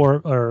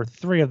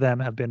 3 of them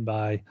have been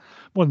by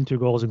more than 2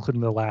 goals,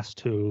 including the last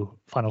 2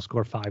 final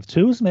score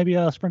 5-2. So maybe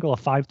a sprinkle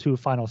of 5-2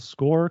 final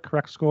score,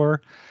 correct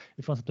score,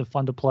 if you want something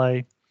fun to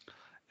play.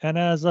 And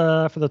as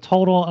for the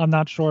total, I'm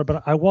not sure,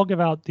 but I will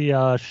give out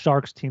the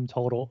Sharks team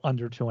total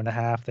under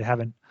 2.5. They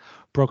haven't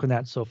broken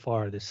that so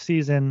far this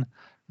season.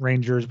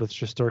 Rangers with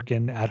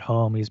Shesterkin at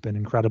home. He's been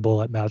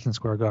incredible at Madison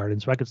Square Garden.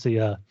 So I could see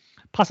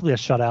possibly a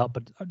shutout,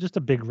 but just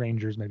a big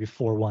Rangers, maybe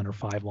 4-1 or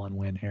 5-1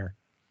 win here.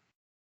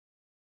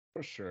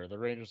 For sure. The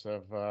Rangers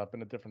have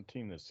been a different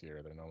team this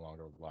year. They're no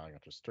longer relying on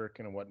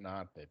Shesterkin and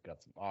whatnot. They've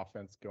got some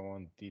offense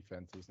going.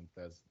 Defense isn't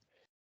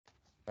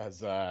as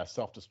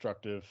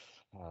self-destructive.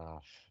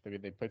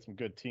 They played some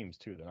good teams,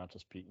 too. They're not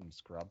just beating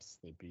scrubs.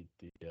 They beat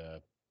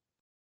the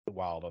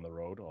Wild on the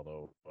road,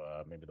 although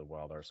maybe the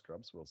Wild are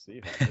scrubs. We'll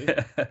see.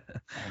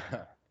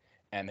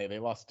 And they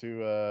lost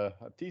to a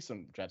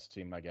decent Jets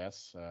team, I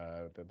guess.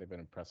 They've been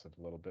impressive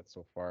a little bit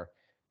so far.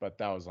 But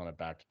that was on a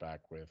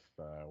back-to-back with,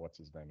 what's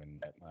his name?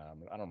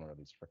 I don't remember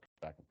these frickin'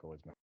 backup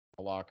goalies, man.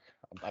 Halak.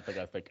 I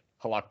think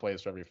Halak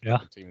plays for every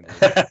team in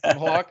the league.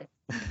 Halak?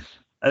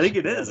 I think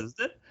it is, isn't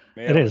it?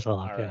 It is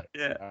Halak, right.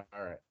 Yeah.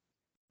 All right.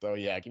 So,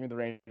 yeah, give me the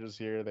Rangers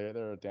here.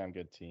 They're a damn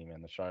good team.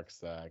 And the Sharks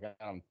got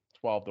them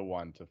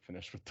 12-1 to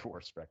finish with the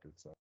worst record.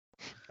 So,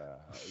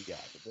 yeah,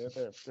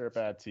 they're a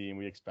bad team.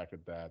 We expected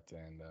that.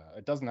 And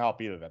it doesn't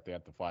help either that they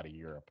have to fly to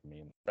Europe. I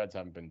mean, the Reds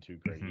haven't been too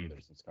great either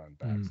since coming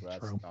back. So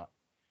that's not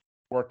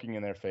working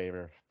in their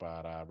favor.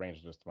 But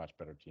Rangers are just a much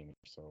better team.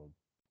 So,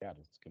 yeah,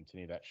 just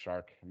continue that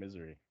Shark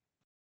misery.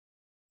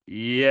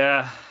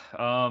 Yeah,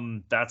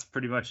 that's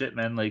pretty much it,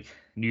 man. Like,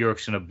 New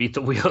York's gonna beat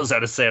the wheels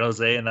out of San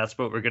Jose, and that's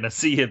what we're gonna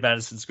see at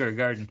Madison Square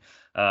Garden.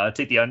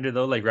 Take the under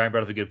though. Like Ryan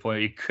brought up a good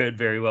point. It could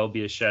very well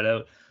be a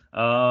shutout.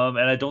 And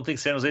I don't think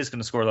San Jose is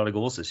gonna score a lot of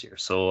goals this year.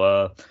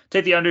 So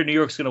take the under. New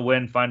York's gonna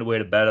win. Find a way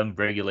to bet them.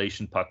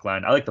 Regulation puck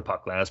line. I like the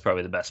puck line. That's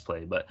probably the best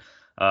play. But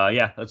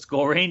yeah, let's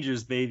go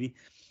Rangers, baby.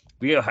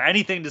 We have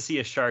anything to see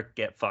a Shark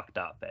get fucked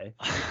up, eh?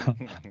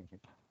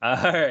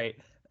 All right.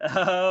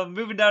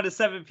 Moving down to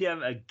 7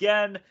 p.m.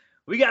 again.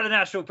 We got the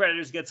Nashville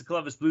Predators against the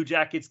Columbus Blue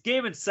Jackets.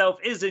 Game itself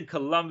is in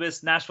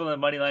Columbus. Nashville on the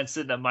money line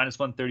sitting at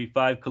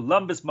 -135.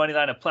 Columbus money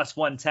line at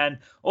 +110.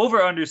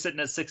 Over under sitting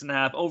at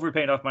 6.5. Over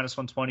paying off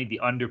 -120. The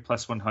under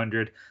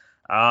 +100.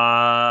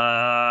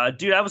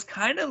 Dude, I was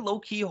kind of low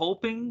key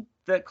hoping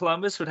that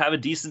Columbus would have a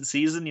decent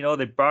season. You know,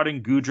 they brought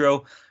in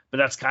Gaudreau, but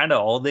that's kind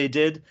of all they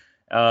did.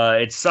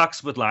 It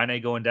sucks with Laine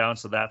going down,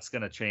 so that's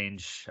going to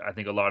change, I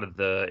think, a lot of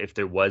if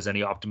there was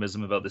any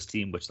optimism about this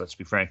team, which, let's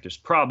be frank, there's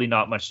probably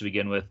not much to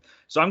begin with.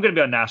 So I'm going to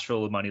be on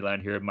Nashville with money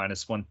line here at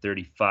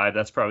 -135.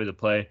 That's probably the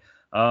play.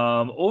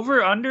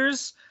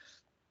 Over-unders,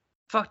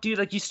 fuck, dude,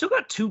 like, you still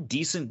got 2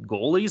 decent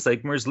goalies,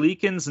 like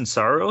Merzlikins and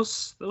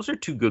Saros. Those are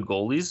 2 good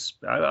goalies.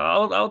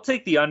 I'll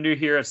take the under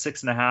here at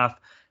 6.5.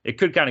 It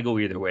could kind of go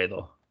either way,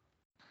 though.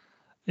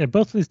 Yeah,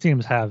 both of these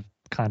teams have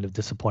kind of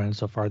disappointing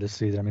so far this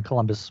season. I mean,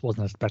 Columbus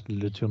wasn't expected to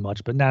do too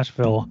much, but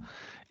Nashville,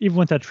 even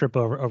with that trip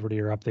over to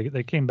Europe,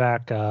 they came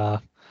back,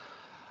 got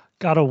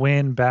a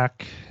win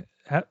back.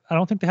 I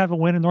don't think they have a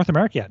win in North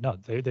America yet. No,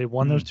 they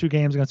won those 2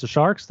 games against the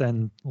Sharks,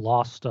 then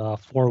lost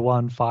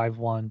 4-1,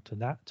 5-1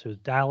 to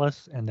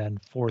Dallas, and then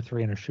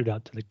 4-3 in a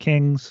shootout to the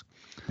Kings.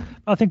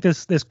 I think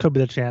this could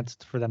be the chance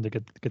for them to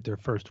get their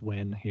first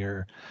win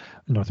here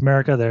in North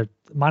America. They're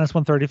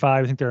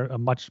 -135. I think they're a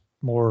much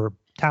more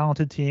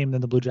talented team than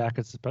the Blue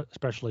Jackets,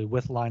 especially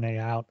with Laine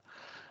out.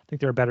 I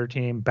think they're a better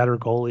team, better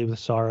goalie with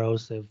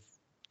Saros. They have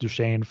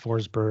Duchesne,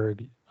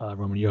 Forsberg,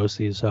 Roman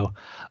Josi. So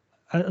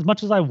as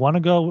much as I want to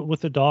go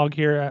with the dog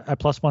here at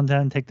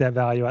 +110, take that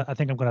value, I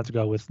think I'm going to have to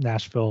go with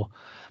Nashville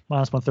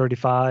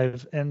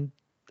 -135. And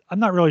I'm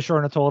not really sure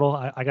in a total.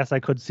 I guess I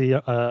could see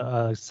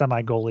a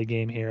semi-goalie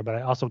game here, but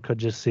I also could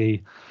just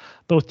see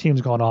both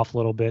teams going off a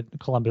little bit.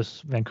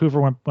 Columbus,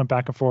 Vancouver went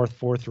back and forth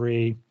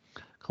 4-3.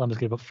 Columbus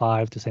gave up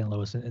 5 to St.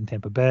 Louis and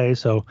Tampa Bay.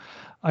 So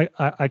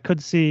I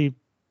could see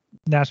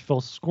Nashville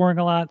scoring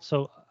a lot.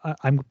 So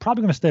I'm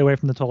probably going to stay away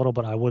from the total,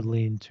 but I would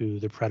lean to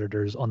the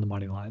Predators on the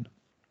money line.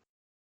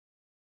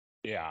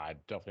 Yeah, I'm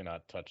definitely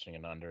not touching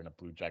an under in a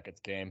Blue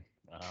Jackets game.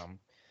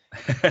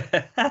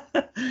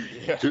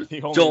 Yeah,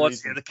 Joel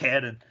wants to hear the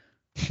cannon.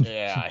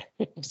 Yeah,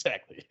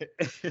 exactly.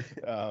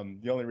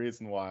 The only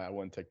reason why I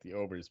wouldn't take the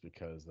over is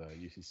because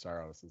UC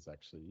Saros is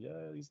actually,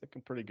 he's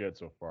looking pretty good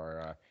so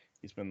far.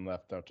 He's been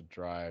left out to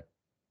dry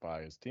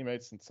by his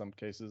teammates in some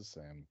cases,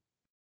 and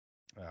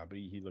but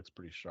he looks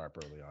pretty sharp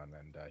early on,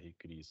 and he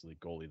could easily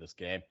goalie this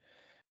game.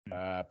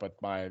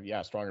 But my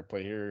stronger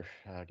play here,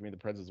 give me the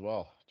Preds as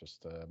well.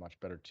 Just a much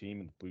better team,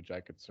 and the Blue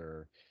Jackets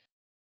are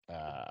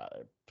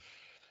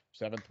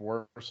 7th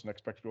worst in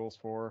expected goals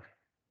for,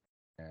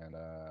 and they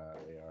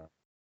are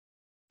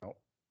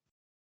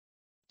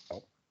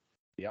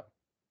yep,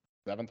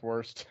 7th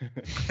worst.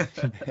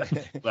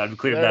 Glad we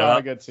cleared They're that not up.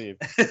 a good team.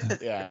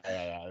 Yeah.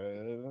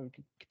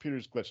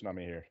 Computer's glitching on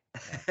me here.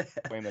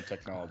 Blame the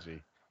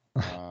technology.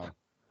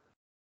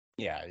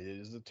 Yeah, it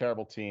is a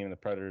terrible team. The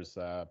Predators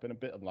been a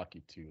bit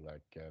unlucky too.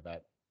 Like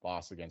that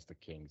loss against the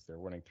Kings. They're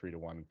winning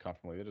 3-1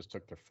 comfortably. They just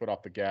took their foot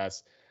off the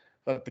gas,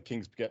 let the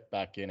Kings get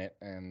back in it,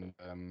 and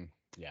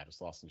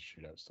just lost in the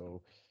shootout.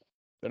 So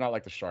they're not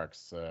like the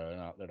Sharks.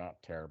 They're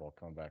not terrible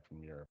coming back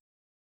from Europe.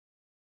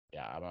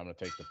 Yeah, I'm going to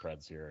take the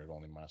Preds here at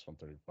only minus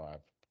 135.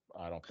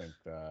 I don't think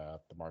the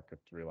market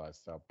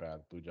realized how bad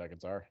the Blue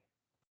Jackets are.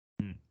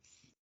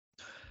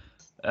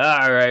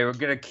 All right, we're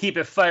going to keep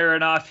it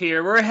firing off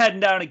here. We're heading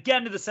down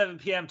again to the 7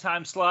 p.m.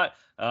 time slot.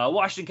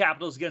 Washington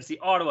Capitals against the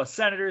Ottawa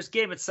Senators.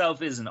 Game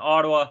itself is in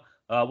Ottawa.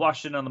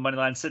 Washington on the money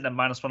line sitting at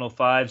minus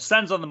 105.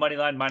 Sens on the money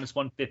line minus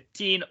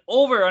 115.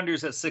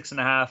 Over-unders at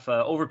 6.5.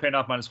 Over paying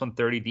off minus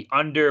 130. The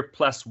under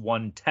plus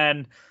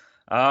 110.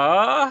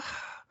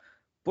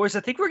 Boys,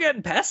 I think we're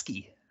getting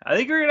pesky. I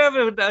think we're going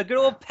to have a good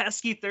old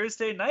pesky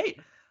Thursday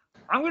night.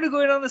 I'm going to go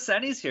in on the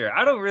Sennies here.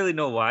 I don't really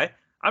know why.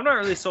 I'm not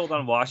really sold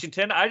on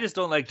Washington. I just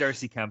don't like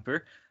Darcy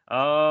Kemper.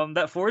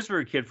 That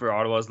Forsberg kid for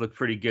Ottawa's looked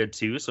pretty good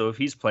too. So if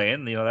he's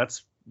playing,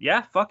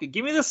 fuck it.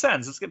 Give me the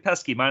Sens. Let's get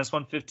pesky. Minus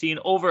 115.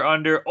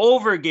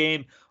 Over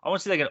game. I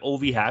want to see like an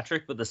Ovi hat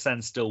trick, but the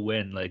Sens still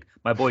win. Like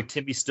my boy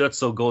Timmy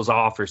Stützle goes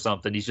off or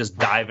something. He's just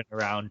diving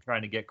around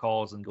trying to get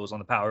calls and goes on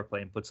the power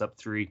play and puts up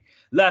 3.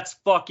 Let's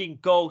fucking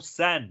go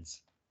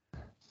Sens.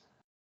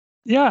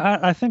 Yeah,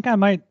 I think I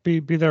might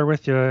be there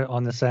with you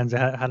on the Sens. They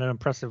had an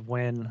impressive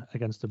win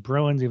against the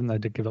Bruins, even though they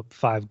did give up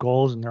 5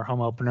 goals in their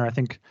home opener. I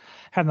think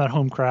having that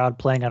home crowd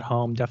playing at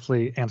home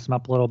definitely amps them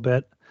up a little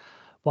bit.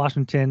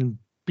 Washington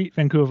beat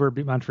Vancouver,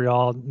 beat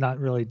Montreal. Not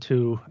really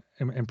two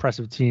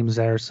impressive teams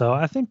there. So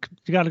I think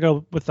you got to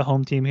go with the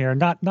home team here.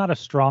 Not a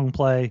strong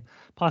play,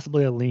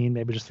 possibly a lean.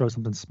 Maybe just throw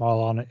something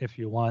small on it if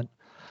you want.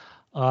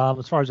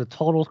 As far as the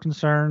total is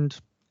concerned,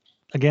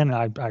 again,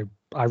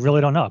 I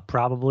really don't know.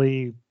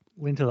 Probably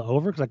lean to the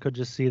over because I could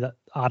just see that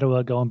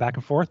Ottawa going back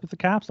and forth with the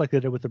Caps like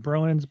they did with the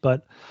Bruins,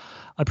 but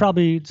I'd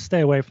probably stay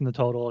away from the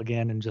total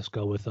again and just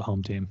go with the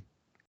home team.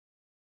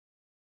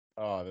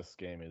 Oh, this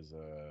game is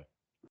a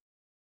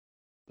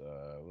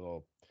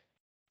little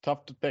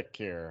tough to pick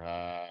here.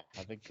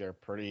 I think they're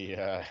pretty.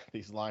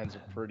 These lines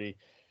are pretty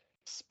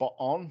spot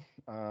on.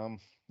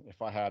 If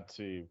I had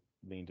to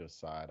lean to a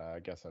side, I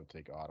guess I'd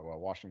take Ottawa.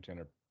 Washington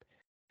are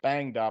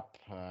banged up.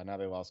 Now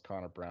they lost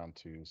Connor Brown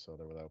too, so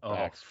they're without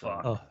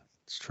Backstrom. Oh,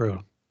 it's true.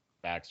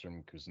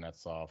 Backstrom,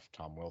 Kuznetsov,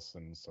 Tom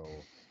Wilson. So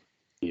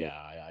yeah,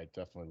 I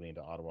definitely lean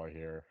to Ottawa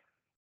here.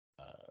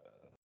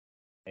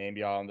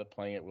 Maybe I'll end up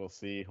playing it. We'll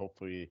see.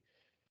 Hopefully,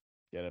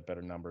 get a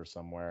better number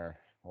somewhere.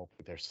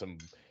 Hopefully, there's some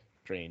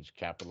strange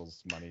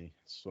Capitals money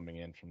swimming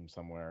in from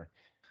somewhere.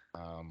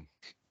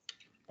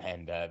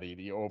 And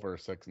the over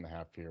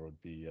 6.5 here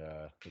would be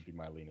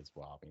my lean as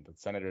well. I mean, the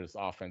Senators'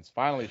 offense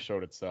finally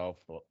showed itself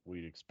what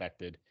we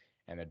expected,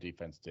 and the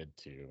defense did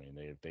too. I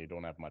mean, they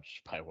don't have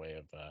much by way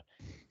of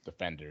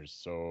defenders.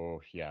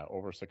 So yeah,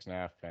 over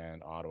 6.5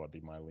 and Ottawa would be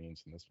my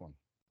leans in this one.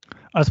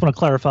 I just want to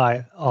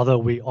clarify, although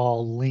we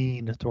all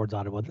lean towards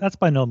Ottawa, that's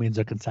by no means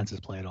a consensus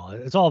play at all.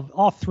 It's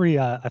all three,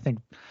 I think,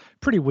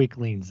 pretty weak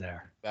leans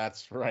there.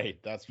 That's right.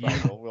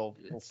 We'll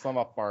sum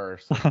up our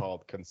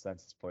so-called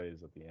consensus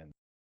plays at the end.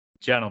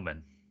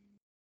 Gentlemen,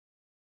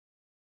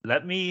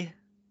 let me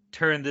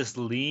turn this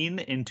lean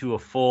into a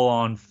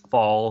full-on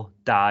fall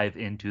dive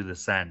into the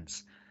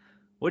Sens.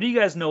 What do you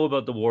guys know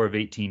about the War of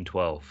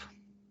 1812?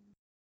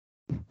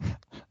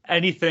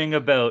 Anything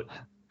about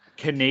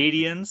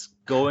Canadians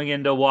going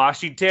into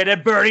Washington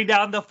and burning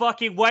down the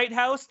fucking White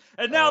House?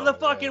 And now the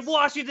fucking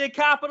Washington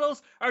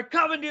Capitals are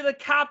coming to the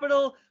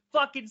capital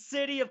fucking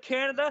city of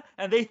Canada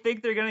and they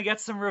think they're going to get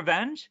some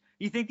revenge?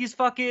 You think these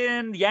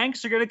fucking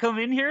Yanks are going to come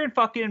in here and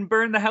fucking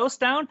burn the house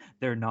down?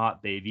 They're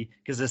not, baby,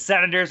 because the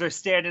Senators are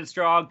standing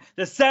strong.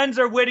 The Sens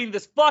are winning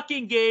this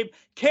fucking game.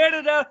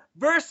 Canada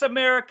versus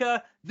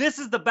America. This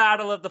is the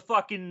battle of the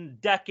fucking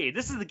decade.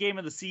 This is the game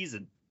of the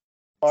season.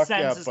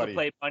 Sens is the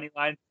play money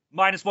line.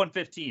 Minus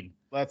 115.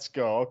 Let's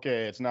go.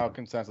 Okay, it's now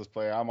consensus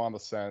play. I'm on the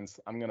Sens.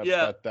 I'm going to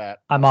bet that.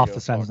 I'm off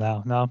the Sens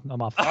now. No,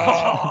 I'm off the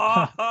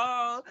Sens.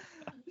 Oh,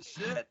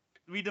 shit.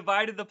 We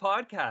divided the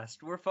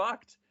podcast. We're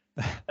fucked.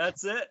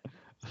 That's it.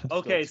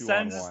 Okay,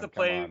 Sens is the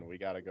play. We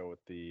got to go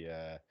with the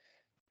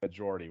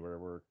majority.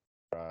 We're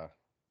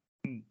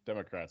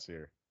Democrats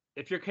here.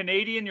 If you're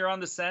Canadian, you're on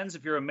the Sens.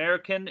 If you're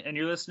American and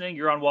you're listening,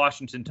 you're on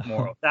Washington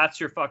tomorrow.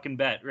 That's your fucking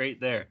bet right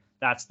there.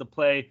 That's the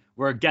play.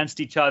 We're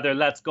against each other.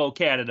 Let's go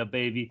Canada,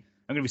 baby.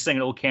 I'm going to be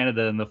singing "Old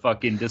Canada" in the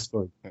fucking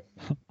Discord.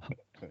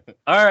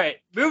 All right,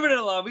 moving it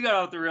along. We got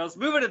off the rails.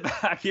 Moving it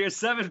back here,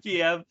 7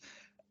 p.m.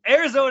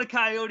 Arizona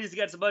Coyotes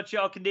against the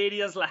Montreal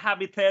Canadiens. La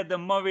Habité de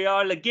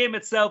Montréal. The game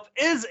itself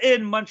is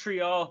in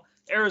Montreal.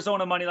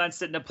 Arizona moneyline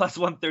sitting at plus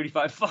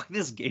 135. Fuck,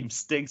 this game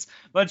stinks.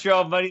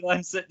 Montreal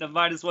moneyline sitting at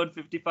minus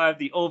 155.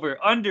 The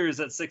over-under is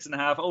at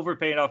 6.5. Over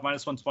paying off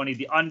minus 120.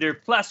 The under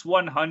plus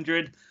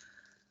 100.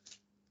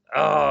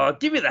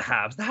 Give me the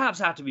Habs. The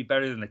Habs have to be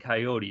better than the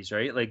Coyotes,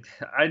 right? Like,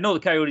 I know the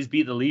Coyotes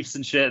beat the Leafs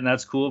and shit, and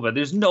that's cool, but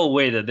there's no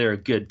way that they're a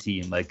good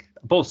team. Like,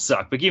 both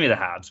suck, but give me the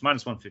Habs.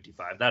 Minus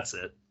 155. That's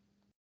it.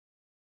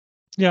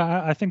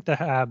 Yeah, I think the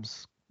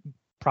Habs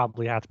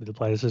probably have to be the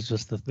play. This is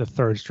just the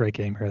third straight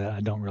game here that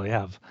I don't really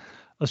have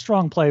a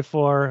strong play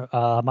for.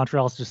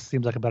 Montreal just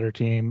seems like a better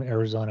team.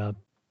 Arizona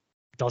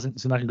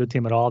doesn't seem like a good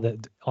team at all.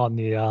 That on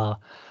the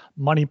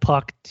Money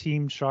Puck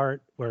team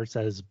chart where it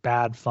says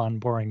bad, fun,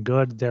 boring,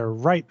 good, they're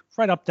right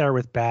up there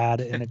with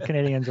bad, and the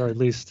Canadians are at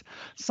least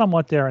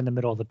somewhat there in the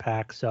middle of the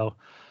pack. So,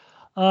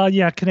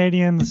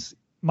 Canadians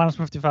minus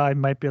 55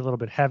 might be a little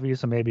bit heavy,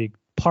 so maybe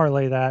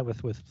parlay that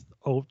with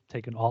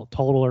taking all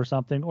total or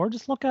something, or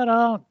just look at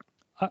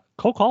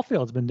Cole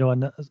Caulfield's been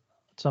doing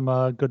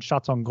some good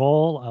shots on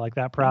goal. I like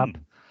that prop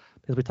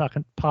because we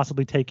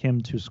possibly take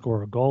him to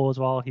score a goal as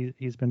well.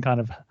 He's been kind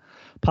of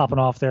popping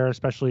off there,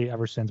 especially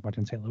ever since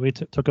Martin St. Louis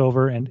took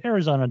over, and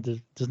Arizona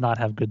does not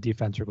have good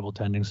defense or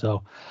goaltending.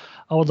 So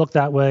I would look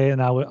that way,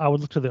 and I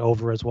would look to the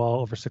over as well,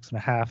 over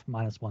 6.5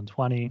 minus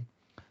 120.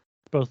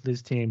 Both of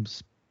these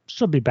teams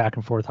should be back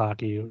and forth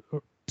hockey.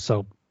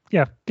 So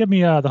yeah, give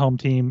me the home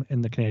team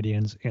and the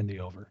Canadians and the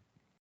over.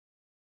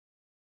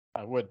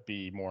 I would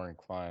be more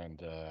inclined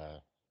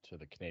to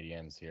the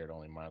Canadians here at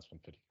only minus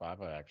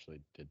 155. I actually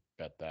did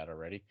bet that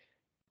already.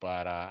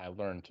 But I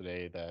learned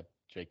today that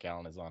Jake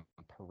Allen is on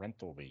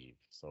parental leave.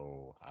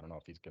 So I don't know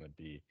if he's going to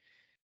be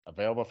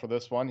available for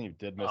this one. He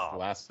did miss the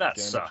last that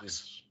game.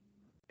 Sucks.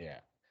 Yeah.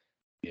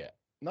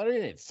 Not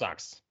really, it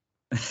sucks.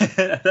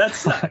 That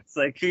sucks.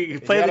 Like, you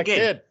play the game.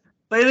 Kid.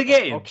 Play the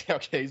game.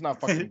 Okay. He's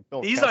not fucking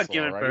Phil He's Kessel, not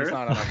giving right? birth. He's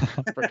not on a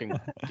freaking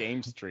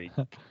game streak.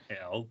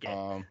 Yeah,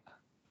 okay.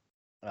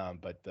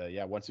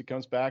 Once he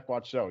comes back,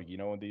 watch out. You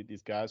know,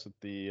 these guys with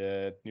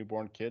the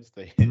newborn kids,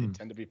 they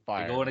tend to be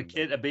fired. They go on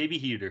a baby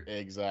heater.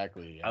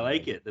 Exactly. I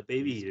like it, the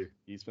baby heater.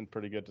 He's been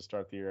pretty good to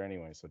start the year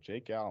anyway. So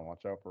Jake Allen,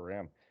 watch out for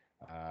him.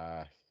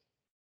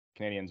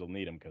 Canadians will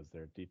need him because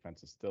their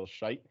defense is still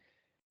shite.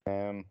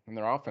 And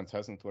their offense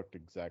hasn't looked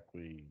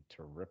exactly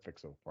terrific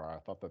so far. I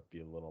thought that'd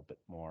be a little bit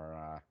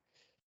more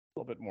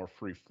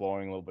free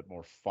flowing, a little bit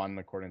more fun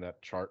according to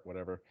that chart,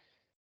 whatever.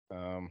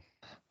 I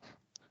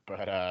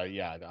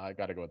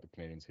got to go with the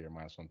Canadians here,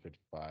 minus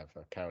 155.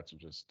 Coyotes are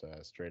just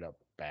straight up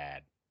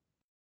bad.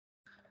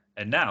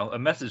 And now a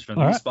message from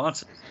the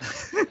sponsors.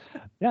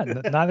 Yeah,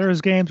 neither of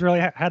his games really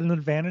had an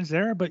advantage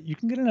there, but you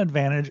can get an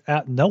advantage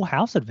at No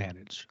House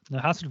Advantage. No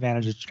House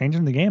Advantage is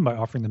changing the game by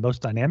offering the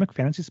most dynamic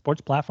fantasy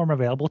sports platform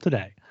available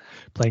today.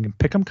 Playing in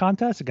pick'em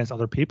contests against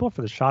other people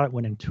for the shot at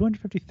winning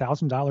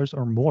 $250,000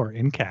 or more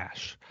in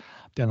cash.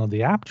 Download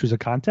the app, choose a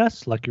contest,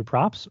 select your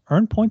props,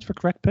 earn points for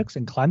correct picks,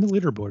 and climb the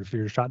leaderboard for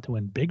your shot to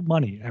win big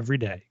money every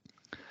day.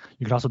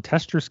 You can also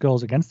test your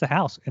skills against the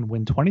house and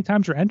win 20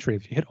 times your entry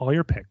if you hit all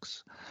your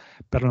picks.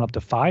 Bet on up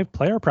to 5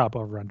 player prop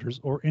over-unders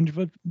or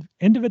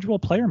individual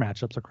player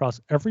matchups across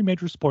every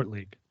major sport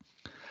league.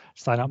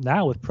 Sign up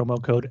now with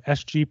promo code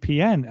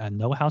SGPN at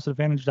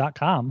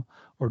nohouseadvantage.com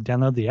or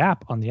download the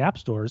app on the app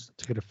stores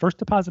to get a first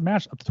deposit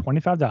match up to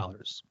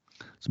 $25.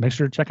 So make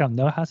sure to check out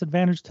No House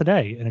Advantage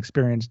today and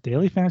experience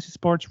daily fantasy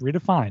sports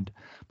redefined,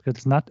 because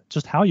it's not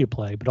just how you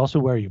play, but also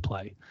where you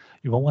play.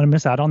 You won't want to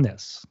miss out on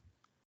this.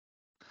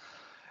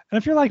 And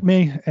if you're like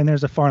me and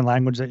there's a foreign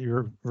language that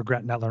you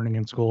regret not learning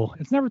in school,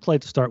 it's never too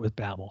late to start with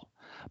Babbel.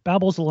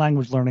 Babbel is a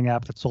language learning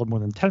app that's sold more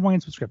than 10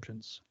 million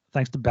subscriptions.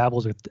 Thanks to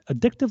Babbel's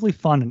addictively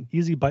fun and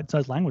easy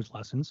bite-sized language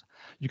lessons,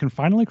 you can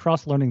finally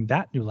cross learning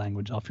that new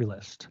language off your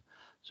list.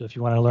 So if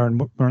you want to learn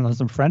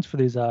some French for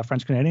these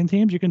French-Canadian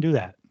teams, you can do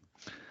that.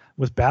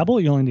 With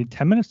Babbel, you only need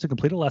 10 minutes to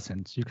complete a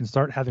lesson, so you can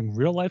start having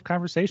real-life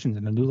conversations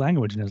in a new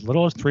language in as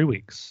little as 3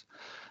 weeks.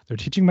 Their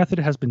teaching method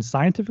has been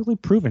scientifically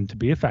proven to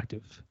be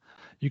effective.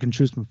 You can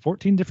choose from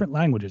 14 different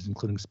languages,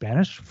 including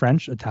Spanish,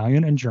 French,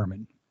 Italian, and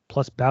German.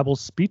 Plus,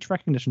 Babbel's speech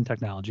recognition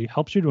technology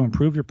helps you to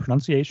improve your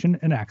pronunciation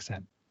and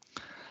accent.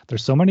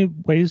 There's so many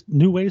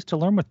new ways to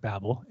learn with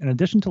Babbel. In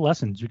addition to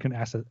lessons, you can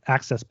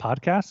access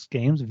podcasts,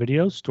 games,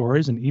 videos,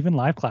 stories, and even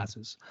live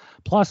classes.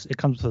 Plus, it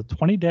comes with a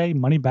 20-day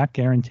money-back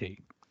guarantee.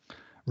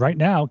 Right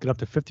now, get up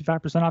to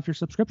 55% off your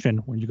subscription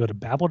when you go to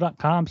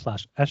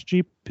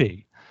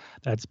babbel.com/SGP.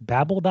 That's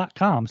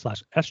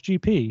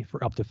babbel.com/SGP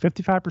for up to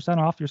 55%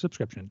 off your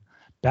subscription.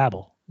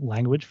 Babbel,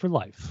 language for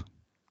life.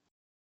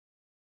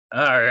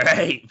 All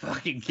right,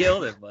 fucking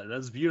killed it, bud.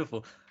 That's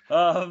beautiful.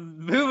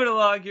 Moving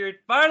along here.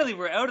 Finally,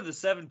 we're out of the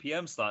 7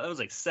 p.m. slot. That was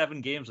like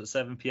 7 games at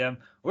 7 p.m.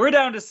 We're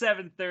down to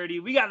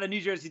 7:30. We got the New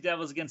Jersey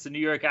Devils against the New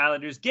York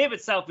Islanders. Game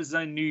itself is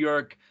in New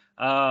York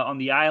on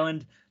the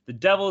island. The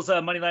Devils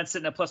money line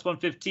sitting at plus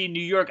 115. New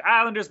York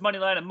Islanders money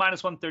line at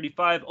minus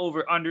 135.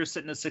 Over under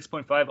sitting at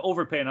 6.5.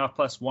 Over paying off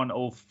plus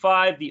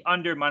 105. The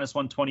under minus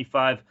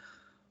 125.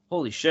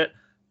 Holy shit.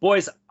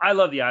 Boys, I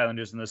love the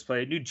Islanders in this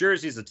play. New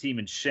Jersey's a team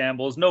in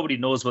shambles. Nobody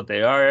knows what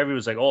they are.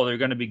 Everyone's like, oh, they're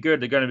going to be good.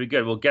 They're going to be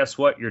good. Well, guess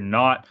what? You're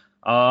not.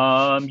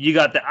 You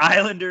got the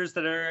Islanders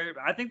that are,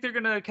 I think they're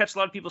going to catch a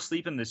lot of people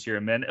sleeping this year,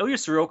 man. Ilya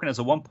Sorokin has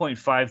a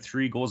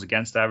 1.53 goals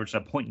against average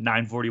and a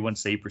 .941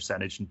 save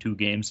percentage in 2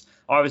 games.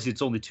 Obviously,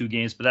 it's only 2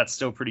 games, but that's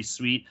still pretty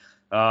sweet.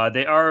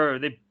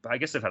 I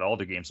guess they've had all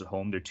their games at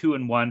home. They're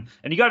 2-1.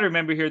 And you got to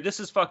remember here, this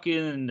is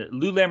fucking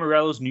Lou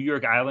Lamoriello's New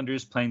York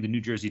Islanders playing the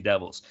New Jersey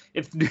Devils.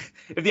 If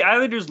the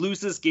Islanders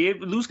lose this game,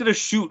 Lou's going to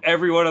shoot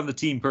everyone on the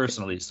team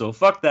personally. So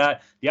fuck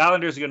that. The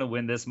Islanders are going to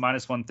win this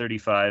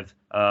 -135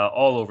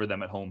 all over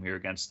them at home here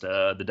against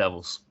the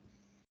Devils.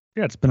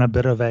 Yeah, it's been a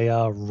bit of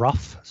a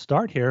rough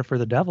start here for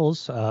the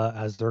Devils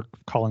as they're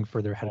calling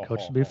for their head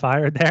coach to be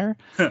fired there.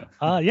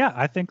 Yeah,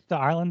 I think the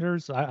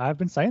Islanders, I've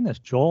been saying this,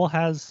 Joel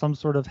has some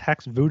sort of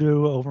hex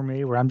voodoo over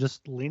me where I'm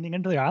just leaning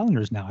into the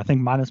Islanders now. I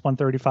think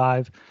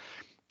 -135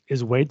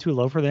 is way too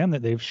low for them,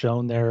 that they've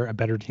shown they're a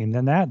better team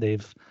than that. They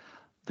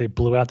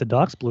blew out the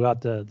Ducks, blew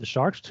out the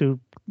Sharks, two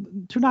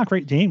not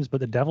great teams,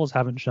 but the Devils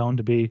haven't shown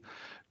to be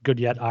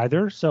good yet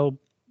either. So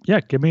yeah,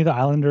 give me the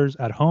Islanders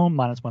at home,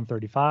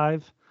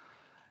 -135.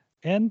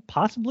 And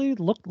possibly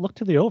look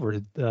to the over.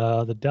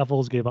 The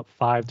Devils gave up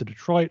 5 to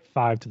Detroit,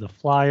 5 to the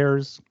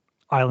Flyers.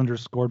 Islanders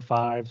scored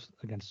 5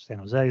 against San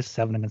Jose,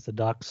 7 against the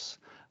Ducks.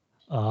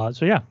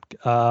 So yeah,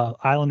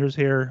 Islanders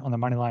here on the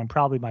money line,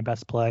 probably my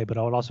best play, but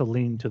I would also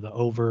lean to the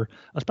over,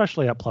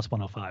 especially at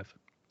 +105.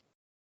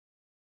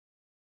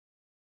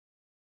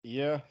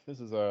 Yeah, this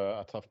is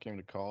a tough game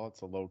to call.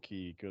 It's a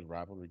low-key good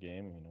rivalry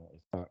game. You know,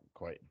 it's not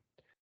quite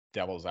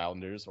Devils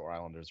Islanders or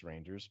Islanders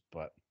Rangers,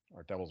 or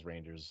Devils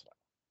Rangers.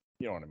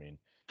 You know what I mean.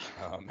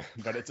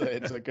 But it's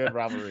a good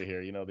rivalry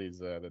here. You know, these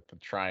the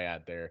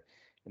triad there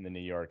in the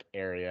New York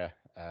area.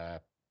 I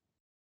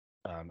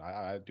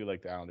do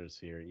like the Islanders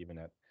here, even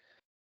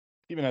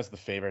as the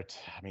favorite.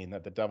 I mean, the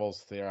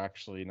Devils, they are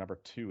actually number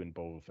 2 in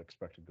both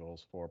expected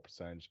goals for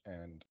percentage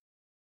and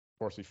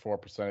Corsi for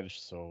percentage.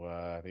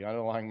 So the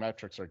underlying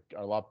metrics are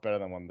a lot better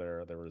than when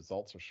their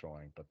results are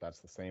showing. But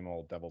that's the same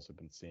old Devils we've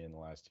been seeing the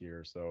last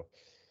year or so.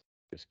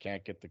 Just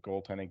can't get the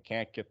goaltending,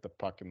 can't get the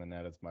puck in the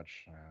net as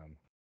much.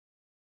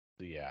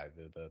 Yeah,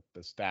 the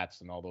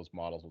stats and all those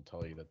models will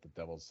tell you that the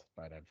Devils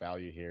might have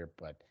value here,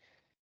 but at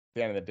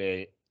the end of the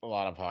day, a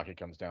lot of hockey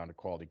comes down to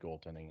quality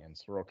goaltending, and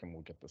Sorokin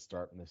will get the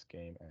start in this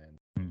game, and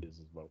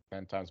is about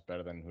 10 times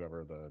better than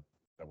whoever the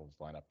Devils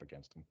line up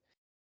against him.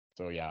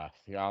 So yeah,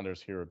 the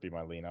Islanders here would be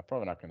my lean. I'm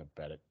probably not going to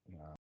bet it.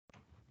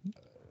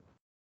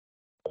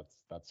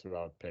 That's who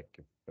I would pick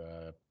if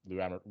Lou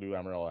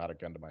Lamoriello had a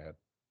gun to my head.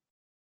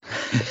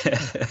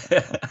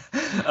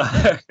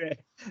 Right.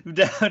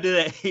 Down to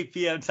the 8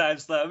 p.m. time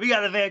slot. We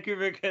got the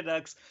Vancouver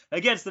Canucks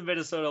against the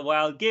Minnesota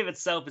Wild. Game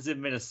itself is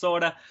in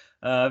Minnesota.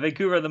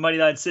 Vancouver on the money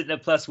line sitting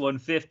at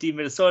 +150.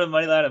 Minnesota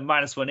money line at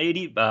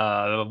 -180.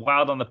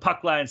 Wild on the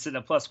puck line sitting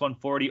at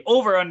 +140.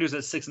 Over unders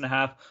at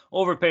 6.5.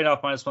 Over paying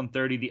off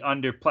 -130. The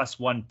under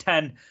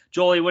 +110.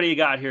 Jolie, what do you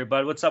got here,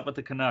 bud? What's up with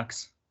the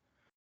Canucks?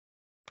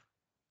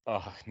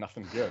 Oh,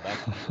 nothing good.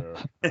 That's for sure.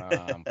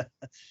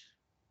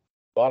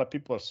 A lot of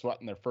people are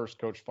sweating their first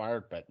coach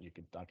fired bet.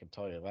 I can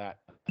tell you that,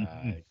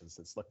 because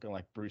it's looking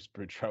like Bruce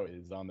Boudreau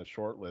is on the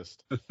short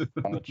list,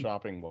 on the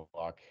chopping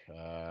block.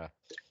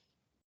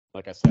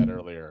 Like I said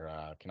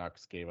earlier,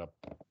 Canucks gave up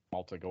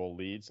multi-goal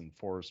leads in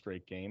 4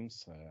 straight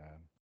games,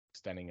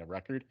 extending a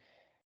record.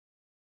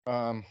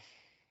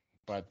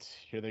 But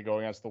here they go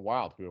against the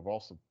Wild, who have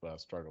also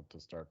struggled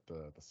to start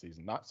the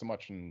season. Not so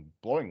much in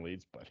blowing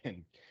leads, but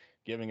in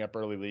giving up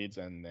early leads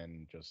and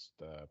then just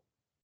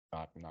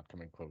not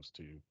coming close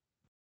to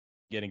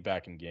getting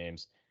back in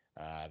games.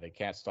 They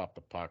can't stop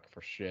the puck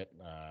for shit.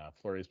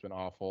 Fleury's been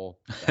awful.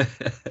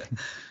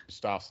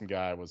 Gustafsson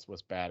guy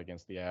was bad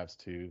against the Avs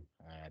too.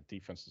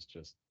 Defense is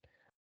just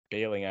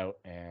bailing out,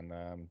 and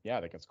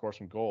they can score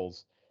some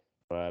goals,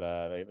 but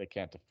they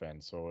can't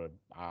defend. So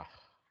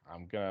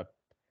I'm gonna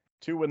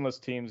 2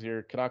 winless teams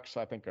here. Canucks,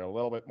 I think, are a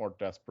little bit more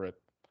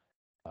desperate.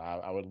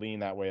 I would lean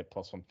that way at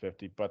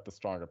 +150, but the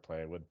stronger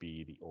play would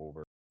be the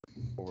over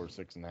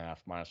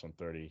 6.5,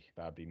 -130.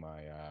 That'd be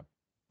my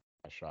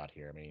shot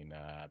here. I mean,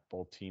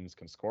 both teams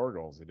can score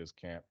goals; they just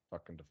can't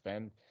fucking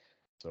defend.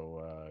 So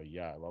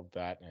I love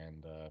that,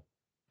 and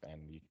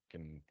you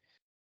can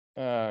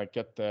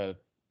get the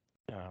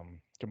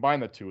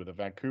combine the two. The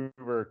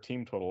Vancouver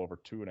team total over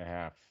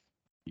 2.5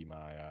 be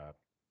my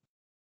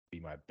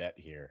bet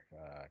here,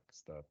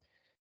 because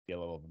get a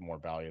little bit more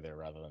value there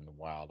rather than the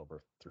Wild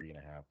over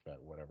 3.5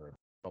 at whatever,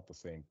 about the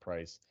same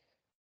price.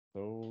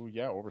 So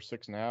yeah, over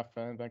 6.5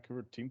 and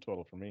Vancouver team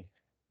total for me.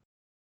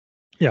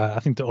 Yeah, I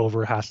think the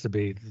over has to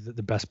be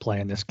the best play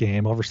in this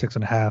game. Over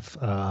 6.5,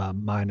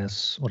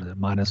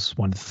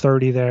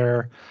 -130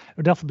 there. It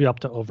would definitely be up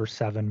to over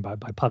 7 by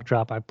puck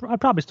drop. I'd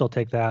probably still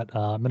take that.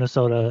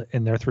 Minnesota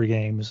in their 3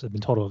 games have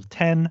been total of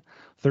 10,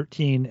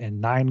 13,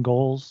 and 9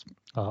 goals.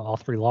 All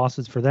 3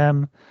 losses for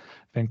them.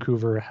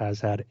 Vancouver has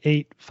had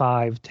 8,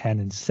 5, 10,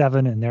 and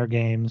 7 in their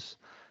games,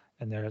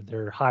 and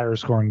their higher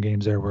scoring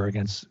games there were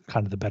against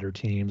kind of the better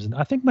teams. And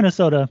I think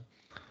Minnesota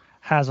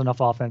has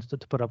enough offense to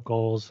put up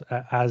goals,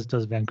 as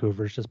does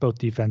Vancouver. It's just both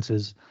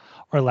defenses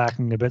are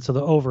lacking a bit. So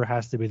the over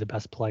has to be the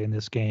best play in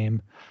this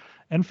game.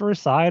 And for a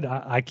side,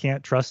 I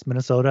can't trust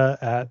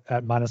Minnesota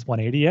at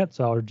 -180 yet.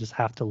 So I would just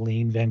have to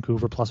lean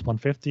Vancouver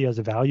 +150 as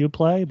a value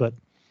play. But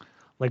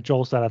like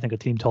Joel said, I think a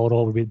team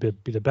total would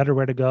be the better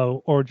way to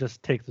go, or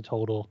just take the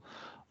total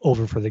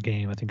over for the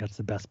game. I think that's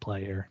the best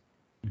play here.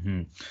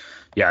 Mm-hmm.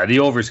 Yeah, the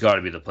over's got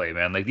to be the play,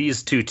 man. Like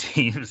these two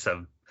teams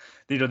have,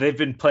 they've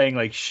been playing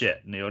like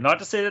shit. Not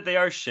to say that they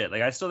are shit.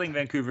 Like I still think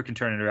Vancouver can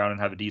turn it around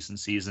and have a decent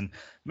season.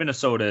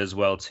 Minnesota as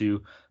well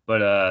too.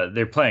 But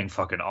they're playing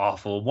fucking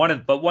awful.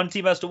 One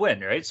team has to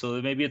win, right?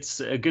 So maybe it's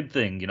a good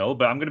thing,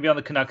 But I'm gonna be on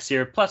the Canucks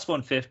here, plus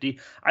 150.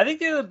 I think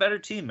they're the better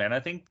team, man.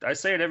 I think I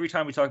say it every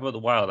time we talk about the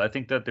Wild. I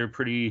think that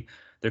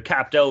they're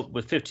capped out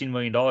with $15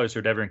 million or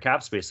whatever in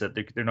cap space that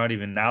they're not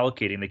even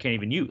allocating. They can't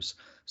even use.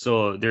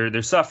 So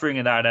they're suffering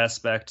in that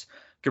aspect.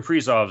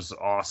 Kaprizov's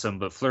awesome,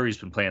 but Fleury's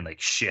been playing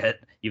like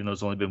shit, even though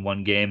it's only been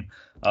one game.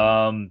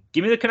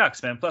 Give me the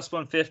Canucks, man. Plus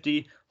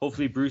 150.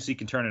 Hopefully Brucey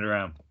can turn it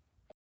around.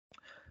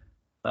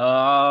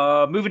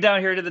 Moving down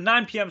here to the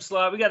 9 p.m.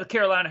 slot, we got the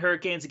Carolina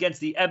Hurricanes against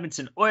the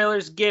Edmonton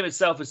Oilers. Game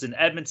itself is in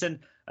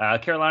Edmonton.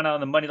 Carolina on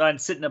the money line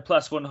sitting at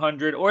plus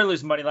 100.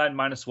 Oilers money line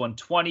minus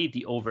 120.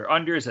 The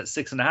over/under is at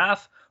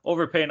 6.5.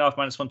 Over paying off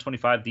minus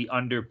 125. The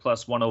under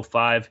plus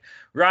 105.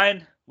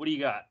 Ryan, what do you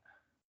got?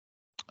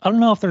 I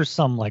don't know if there's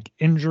some like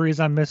injuries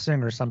I'm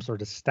missing or some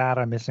sort of stat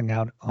I'm missing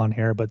out on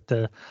here, but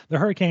the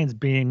Hurricanes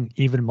being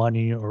even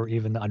money or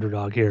even the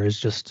underdog here is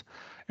just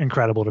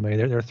incredible to me.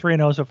 They're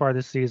 3-0 so far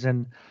this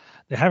season.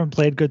 They haven't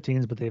played good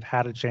teams, but they've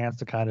had a chance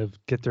to kind of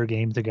get their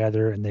game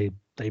together, and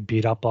they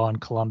beat up on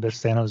Columbus,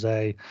 San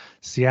Jose,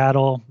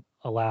 Seattle.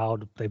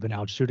 They've been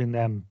out shooting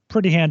them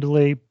pretty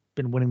handily,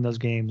 been winning those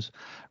games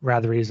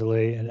rather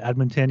easily. And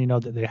Edmonton,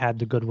 that they had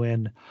the good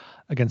win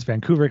against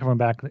Vancouver coming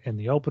back in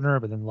the opener,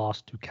 but then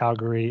lost to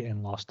Calgary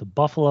and lost to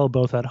Buffalo,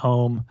 both at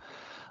home.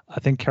 I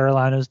think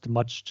Carolina's the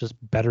much just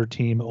better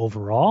team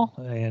overall,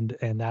 and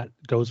that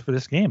goes for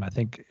this game. I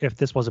think if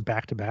this was a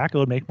back-to-back, it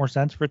would make more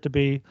sense for it to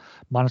be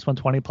minus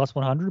 120, plus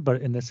 100.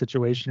 But in this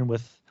situation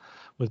with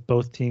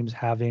both teams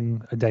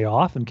having a day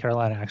off and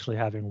Carolina actually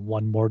having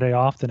one more day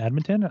off than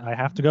Edmonton, I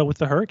have to go with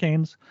the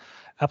Hurricanes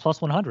at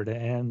plus 100.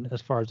 And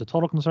as far as the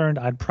total concerned,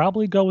 I'd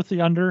probably go with the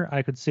under.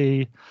 I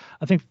think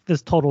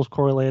this total is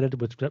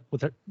correlated with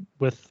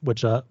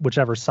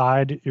whichever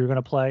side you're going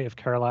to play. If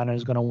Carolina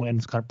is going to win,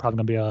 it's probably going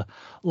to be a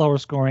lower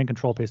scoring,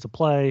 control pace of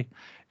play.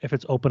 If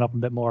it's open up a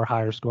bit more,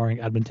 higher scoring,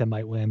 Edmonton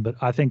might win. But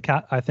I think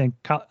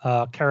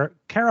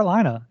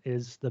Carolina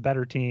is the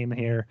better team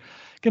here.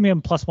 Give me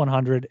them plus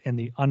 100 and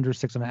the under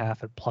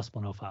 6.5 at plus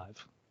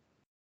 105.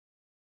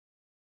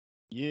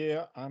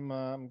 Yeah, I'm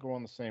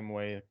going the same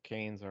way.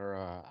 Canes are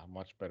a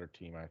much better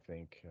team, I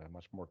think.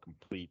 Much more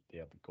complete. They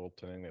have the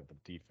goaltending, they have the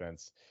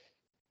defense,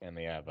 and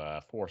they have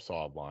 4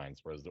 solid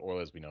lines. Whereas the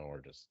Oilers, we know, are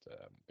just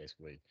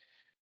basically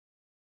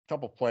a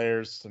couple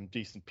players, some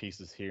decent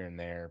pieces here and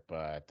there,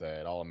 but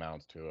it all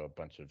amounts to a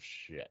bunch of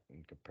shit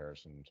in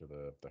comparison to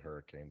the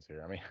Hurricanes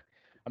here. I mean,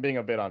 I'm being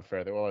a bit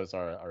unfair. The Oilers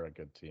are a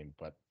good team,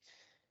 but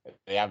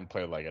they haven't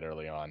played like it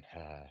early on.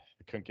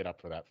 They couldn't get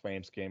up for that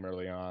Flames game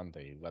early on.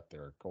 They let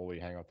their goalie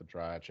hang out the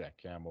dry, Jack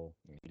Campbell.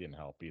 He didn't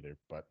help either,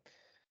 but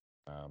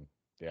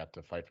they had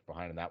to fight from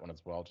behind in that one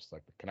as well, just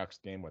like the Canucks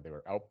game where they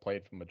were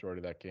outplayed for the majority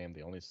of that game.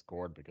 They only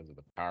scored because of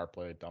the power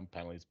play, dumb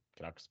penalties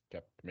Canucks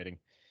kept committing.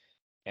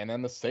 And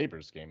then the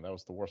Sabres game, that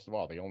was the worst of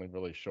all. They only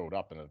really showed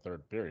up in the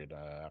third period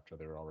after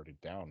they were already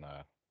down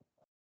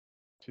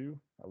 2,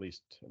 at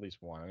least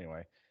one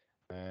anyway.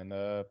 And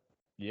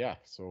yeah,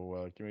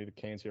 so give me the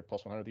Canes here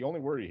plus 100. The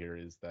only worry here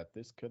is that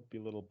this could be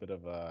a little bit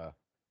of a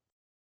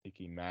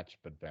sneaky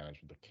matchup advantage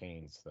with the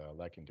Canes,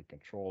 liking to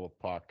control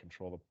the puck,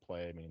 control the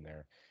play. I mean,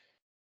 they're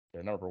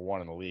number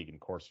 1 in the league in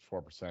Corsi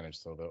for percentage,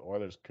 so the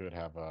Oilers could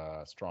have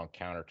a strong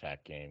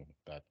counterattack game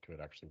that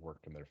could actually work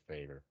in their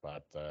favor.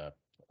 But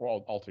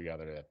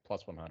altogether at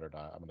plus 100,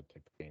 I'm going to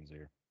take the Canes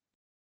here.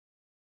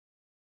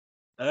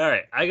 All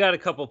right, I got a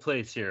couple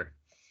plays here.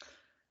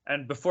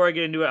 And before I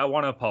get into it, I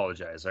want to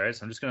apologize, all right?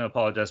 So I'm just going to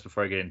apologize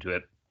before I get into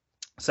it.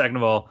 Second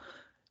of all,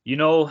 you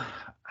know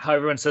how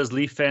everyone says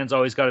Leaf fans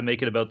always got to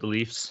make it about the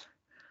Leafs?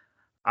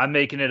 I'm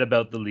making it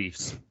about the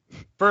Leafs.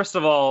 First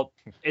of all,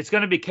 it's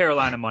going to be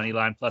Carolina money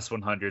line plus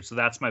 100, so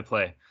that's my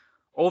play.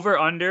 Over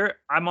under,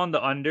 I'm on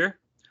the under.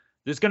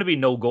 There's going to be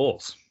no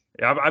goals.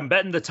 I'm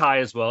betting the tie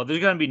as well. There's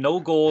going to be no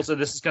goals, and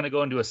this is going to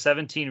go into a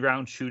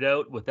 17-round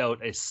shootout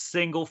without a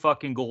single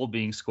fucking goal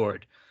being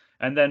scored.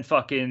 And then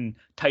fucking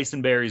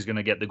Tyson Barrie's going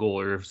to get the goal,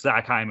 or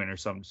Zach Hyman or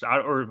something.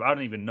 Or I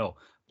don't even know.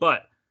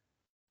 But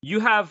you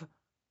have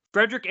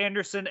Frederik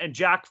Andersen and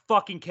Jack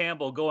fucking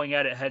Campbell going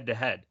at it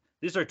head-to-head.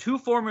 These are 2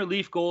 former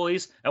Leaf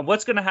goalies, and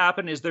what's going to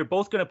happen is they're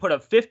both going to put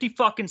up 50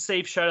 fucking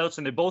safe shutouts,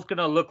 and they're both going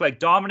to look like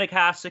Dominic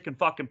Hasek and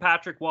fucking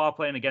Patrick Waugh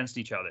playing against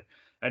each other.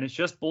 And it's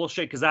just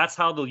bullshit because that's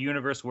how the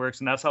universe works,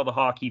 and that's how the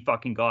hockey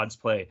fucking gods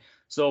play.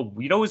 So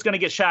you know who's going to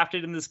get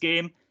shafted in this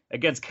game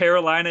against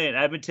Carolina and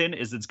Edmonton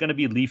is it's going to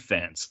be Leaf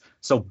fans.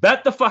 So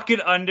bet the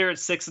fucking under at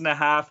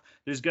 6.5.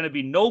 There's going to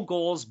be no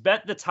goals.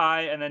 Bet the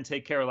tie and then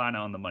take Carolina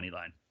on the money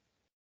line.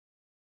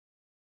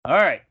 All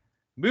right.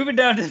 Moving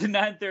down to the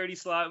 9:30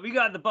 slot, we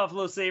got the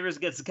Buffalo Sabres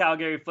against the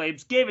Calgary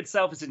Flames. Game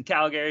itself is in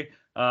Calgary.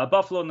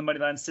 Buffalo on the money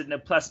line sitting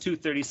at plus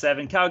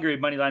 237. Calgary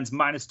money line's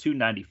minus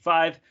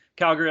 295.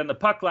 Calgary on the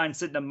puck line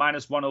sitting at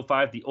minus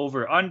 105. The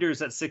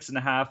over-unders at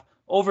 6.5.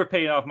 Over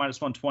paying off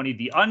 -120.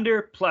 The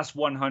under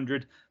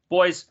 +100.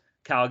 Boys,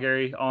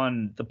 Calgary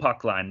on the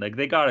puck line. Like,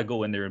 they got to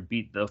go in there and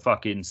beat the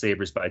fucking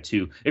Sabres by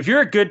 2. If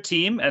you're a good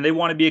team and they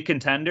want to be a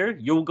contender,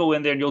 you'll go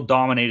in there and you'll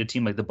dominate a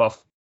team like the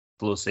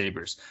Buffalo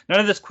Sabres. None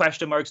of this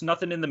question marks,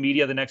 nothing in the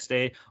media the next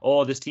day.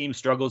 Oh, this team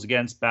struggles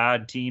against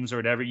bad teams or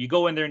whatever. You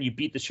go in there and you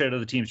beat the shit out of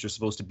the teams you're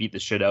supposed to beat the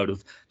shit out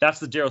of. That's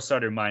the Daryl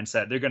Sutter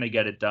mindset. They're going to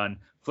get it done.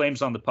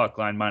 Flames on the puck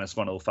line,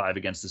 -105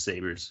 against the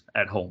Sabres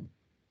at home.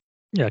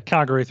 Yeah,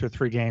 Calgary through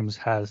 3 games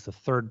has the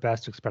 3rd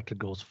best expected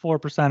goals for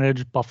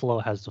percentage. Buffalo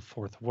has the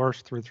 4th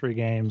worst through 3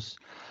 games.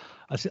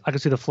 I can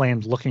see the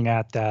Flames looking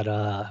at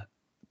that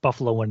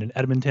Buffalo win in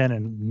Edmonton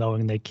and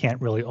knowing they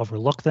can't really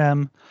overlook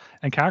them.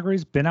 And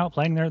Calgary's been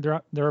outplaying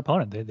their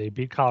opponent. They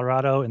beat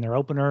Colorado in their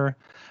opener,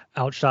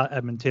 outshot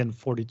Edmonton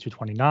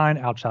 42-29,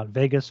 outshot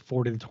Vegas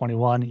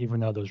 40-21,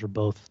 even though those were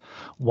both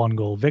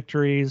 1-goal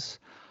victories.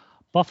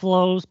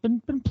 Buffalo's been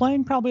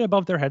playing probably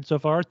above their head so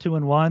far,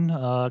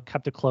 2-1,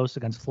 kept it close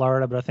against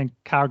Florida, but I think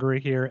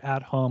Calgary here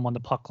at home on the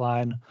puck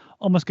line,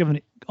 almost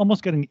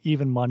getting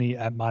even money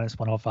at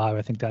 -105.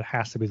 I think that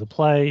has to be the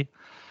play.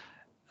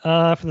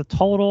 For the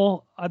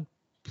total, I'd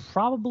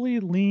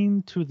probably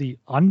lean to the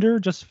under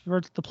just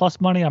for the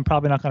plus money. I'm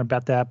probably not going to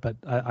bet that, but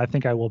I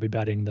think I will be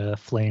betting the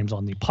Flames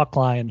on the puck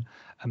line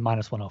at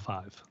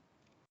 -105.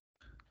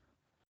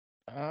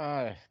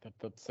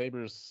 The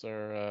Sabres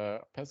are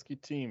a pesky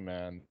team,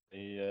 man.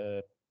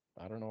 They,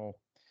 I don't know.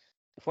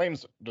 The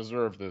Flames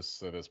deserve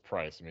this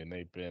price. I mean,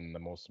 they've been the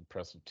most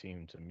impressive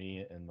team to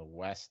me in the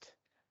West.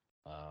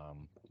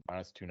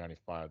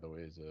 -295 though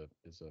is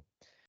a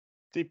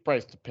steep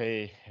price to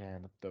pay,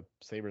 and the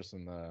Sabres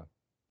on the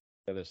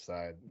other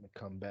side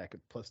come back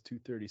at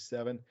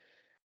 +237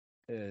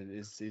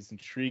 is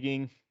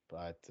intriguing,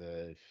 but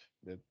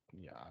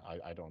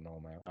I don't know,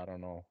 man. I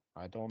don't know.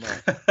 I don't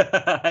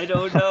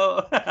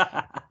know.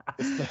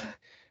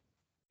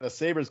 The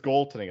Sabres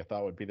goaltending I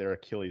thought would be their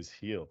Achilles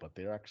heel, but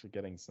they're actually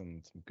getting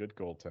some good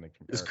goaltending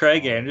from. Is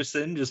Craig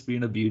Anderson just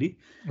being a beauty?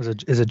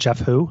 Is it Jeff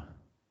who?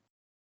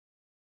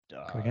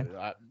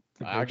 I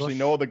actually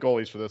know the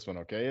goalies for this one.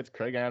 Okay, it's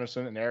Craig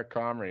Anderson and Eric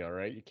Comrie. All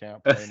right, you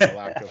can't blame the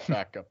lack of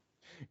backup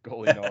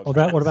goalie knowledge.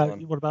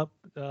 What about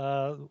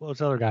what's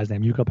the other guy's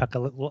name?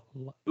 Ukko-Pekka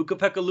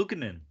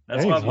Luukkonen.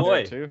 That's There my you go.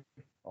 boy. Too?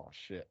 Oh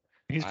shit.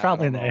 He's I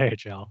probably in don't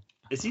the know. AHL.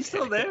 Is he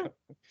still there?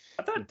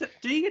 I thought, did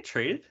he get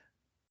traded?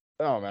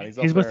 Oh man,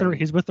 He's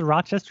with the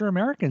Rochester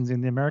Americans in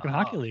the American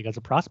Hockey Oh. League as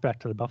a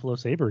prospect to the Buffalo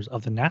Sabres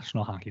of the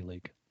National Hockey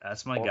League.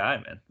 That's my guy,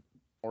 man.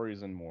 Or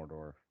he's in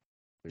Mordor.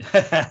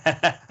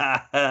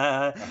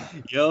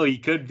 Yo, he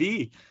could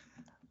be.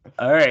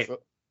 All right.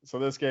 So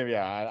this game,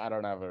 yeah, I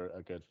don't have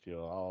a good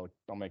feel.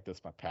 I'll make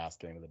this my pass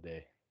game of the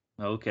day.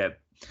 Okay.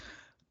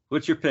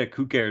 What's your pick?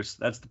 Who cares?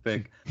 That's the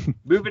pick.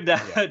 Moving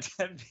down at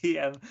 10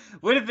 p.m.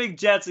 Winnipeg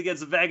Jets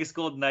against the Vegas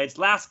Golden Knights.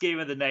 Last game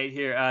of the night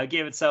here.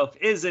 Game itself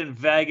is in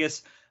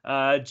Vegas.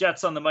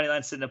 Jets on the money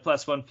line sitting at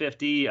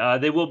 +150.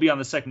 They will be on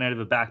the second night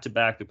of a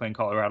back-to-back. They're playing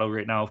Colorado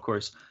right now, of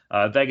course.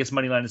 Vegas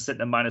money line is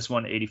sitting at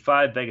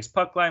 -185. Vegas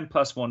puck line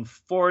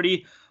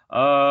 +140.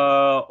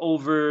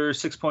 Over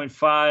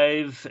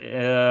 6.5.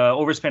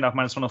 Over's paying off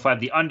 -105.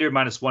 The under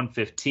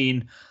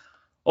 -115.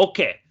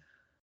 Okay.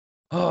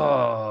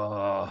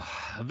 Oh,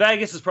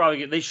 Vegas is probably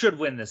good. They should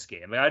win this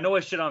game. I know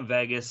I shit on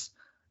Vegas.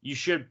 You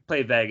should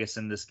play Vegas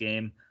in this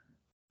game.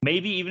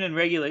 Maybe even in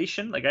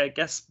regulation. Like, I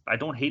guess I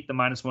don't hate the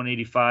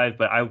 -185,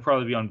 but I would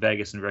probably be on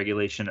Vegas in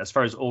regulation. As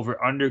far as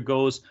over-under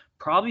goes,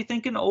 probably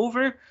thinking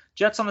over.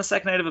 Jets on the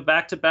second night of a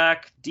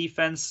back-to-back.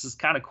 Defense is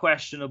kind of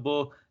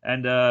questionable.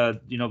 And,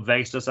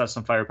 Vegas does have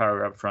some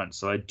firepower up front.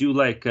 So I do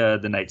like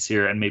the Knights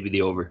here and maybe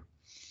the over.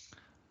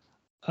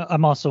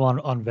 I'm also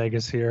on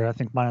Vegas here. I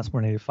think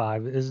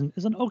 -185 is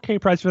an okay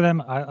price for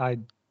them. I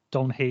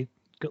don't hate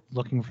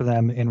looking for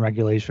them in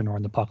regulation or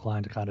in the puck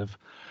line to kind of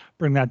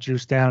bring that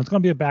juice down. It's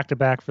going to be a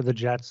back-to-back for the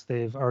Jets.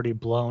 They've already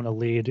blown a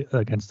lead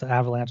against the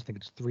Avalanche. I think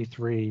it's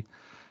 3-3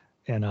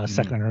 in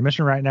second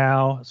intermission right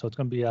now. So it's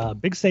going to be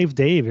Big Save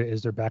Dave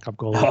is their backup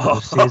goalie for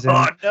the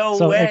season. No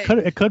way.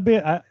 It could be.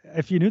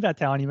 If you knew that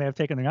talent, you may have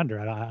taken the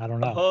under. I don't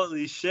know.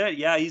 Holy shit.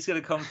 Yeah, he's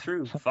going to come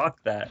through.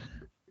 Fuck that.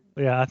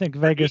 Yeah, I think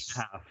Vegas.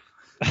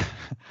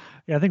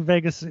 Yeah, I think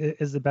Vegas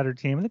is the better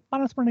team. I think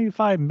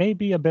 -185 may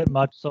be a bit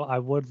much, so I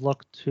would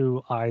look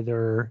to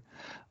either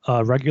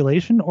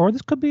regulation or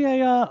this could be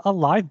a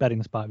live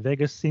betting spot.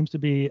 Vegas seems to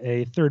be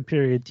a third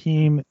period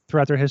team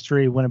throughout their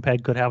history.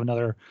 Winnipeg could have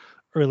another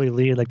early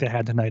lead like they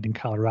had tonight in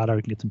Colorado.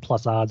 You can get some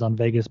plus odds on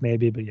Vegas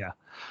maybe, but yeah,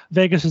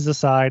 Vegas is the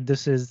side.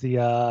 This is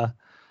the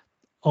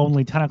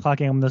only 10 o'clock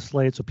game on the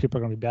slate, so people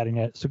are going to be betting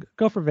it. So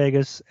go for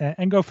Vegas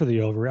and go for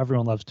the over.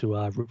 Everyone loves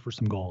to root for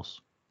some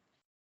goals.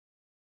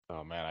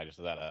 Oh man, I just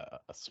had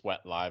a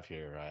sweat live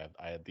here.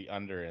 I had the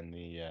under in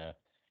the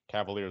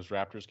Cavaliers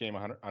Raptors game,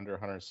 under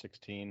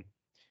 116.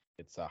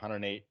 It's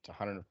 108 to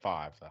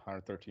 105, so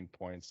 113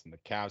 points, and the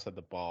Cavs had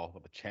the ball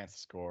with a chance to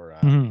score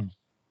a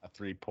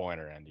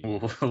 3-pointer, and he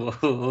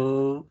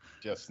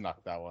just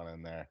snuck that one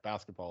in there.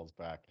 Basketball is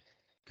back.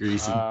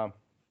 Greasy.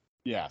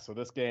 Yeah, so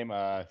this game,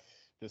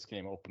 this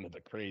game opened at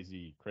a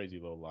crazy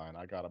low line.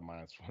 I got a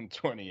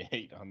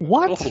 -128 on the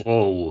What?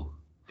 Oh.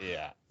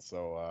 Yeah.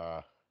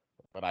 So,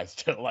 but I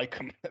still like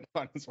him at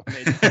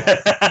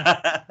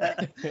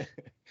 -180.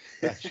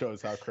 That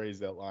shows how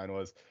crazy that line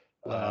was.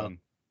 Wow.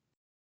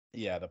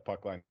 Yeah, the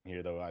puck line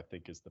here though I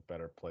think is the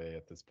better play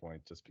at this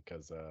point, just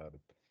because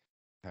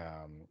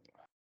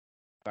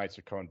Knights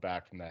are coming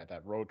back from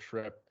that road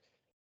trip.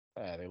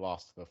 They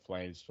lost to the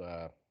Flames.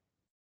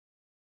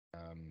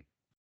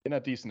 In a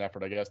decent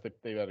effort, I guess.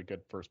 They had a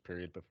good first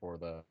period before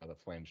the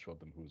Flames showed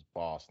them who's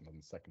boss in the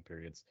second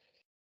periods.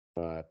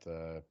 But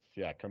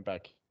yeah, come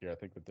back here. I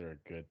think that they're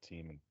a good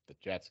team, and the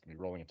Jets can be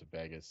rolling into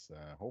Vegas,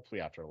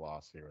 hopefully after a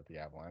loss here with the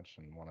Avalanche,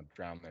 and want to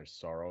drown their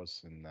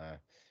sorrows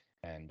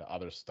and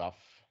other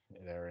stuff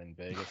there in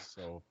Vegas.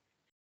 So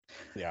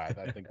yeah, I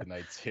think the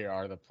Knights here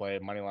are the play.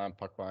 Money line,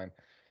 puck line,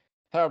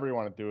 however you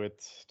want to do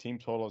it. Team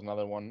total is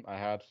another one I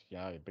had.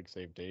 Yeah, a big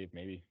save Dave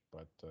maybe,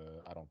 but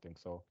I don't think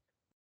so.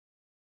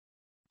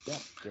 Yeah,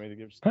 give me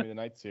the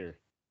Knights here.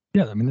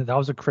 Yeah, I mean, that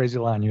was a crazy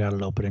line you had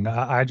at opening.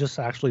 I just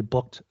actually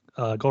booked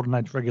Golden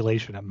Knights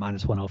regulation at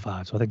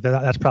 -105, so I think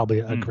that's probably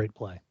a great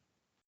play.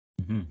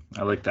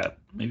 I like that.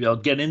 Maybe I'll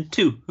get in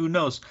too. Who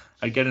knows?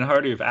 I'd get in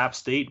harder if App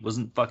State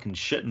wasn't fucking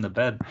shit in the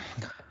bed.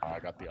 I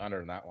got the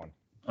under in that one.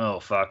 Oh,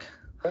 fuck.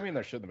 I mean,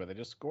 they're shit in the bed. They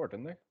just scored,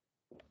 didn't they?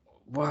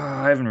 Well,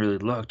 I haven't really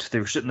looked. They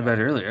were shit in the bed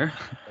earlier.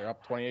 They're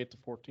up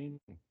 28-14.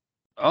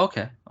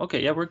 Okay,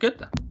 yeah, we're good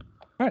then.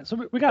 All right, so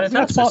we got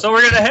so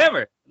we're gonna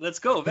hammer. Let's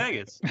go,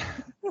 Vegas.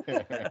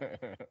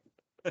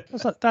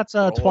 That's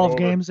 12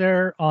 games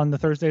there on the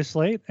Thursday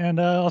slate, and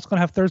also going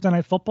to have Thursday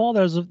Night Football.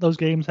 Those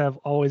games have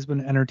always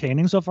been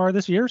entertaining so far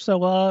this year,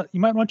 so you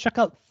might want to check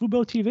out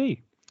Fubo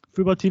TV.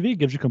 Fubo TV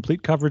gives you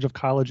complete coverage of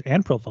college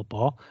and pro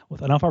football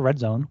with NFL Red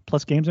Zone,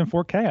 plus games in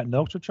 4K at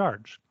no extra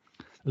charge.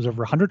 There's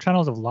over 100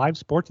 channels of live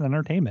sports and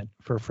entertainment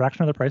for a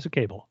fraction of the price of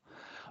cable.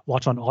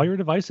 Watch on all your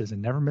devices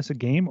and never miss a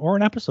game or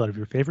an episode of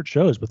your favorite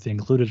shows with the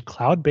included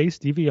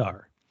cloud-based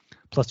DVR.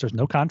 Plus, there's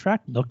no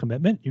contract, no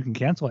commitment. You can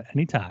cancel at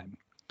any time.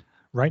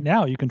 Right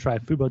now, you can try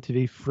Fubo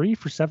TV free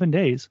for 7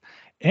 days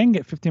and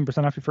get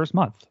 15% off your first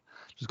month.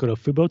 Just go to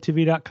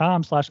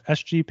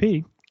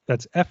FuboTV.com/SGP.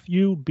 That's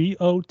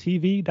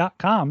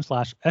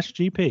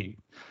FUBOTV.com/SGP.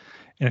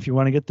 And if you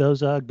want to get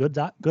those good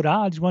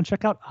odds, you want to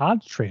check out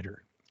Odds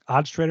Trader.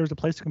 Odds Trader is a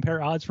place to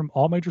compare odds from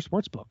all major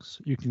sports books.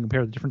 You can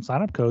compare the different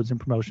sign-up codes and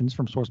promotions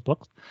from source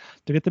books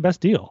to get the best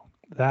deal.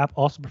 The app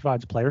also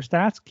provides player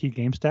stats, key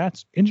game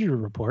stats, injury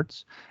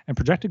reports, and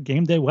projected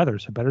game day weather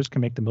so bettors can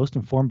make the most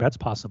informed bets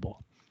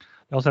possible.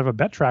 They also have a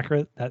bet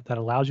tracker that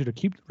allows you to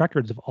keep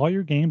records of all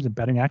your games and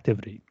betting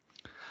activity.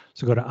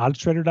 So go to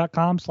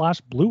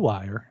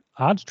oddstrader.com/bluewire.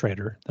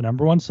 OddsTrader, the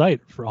 #1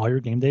 site for all your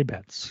game day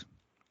bets.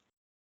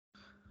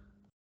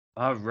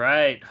 All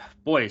right,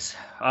 boys.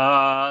 There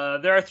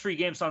are 3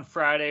 games on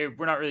Friday.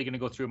 We're not really going to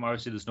go through them.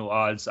 Obviously, there's no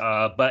odds.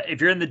 But if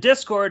you're in the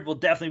Discord, we'll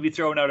definitely be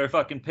throwing out our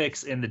fucking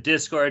picks in the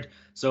Discord.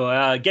 So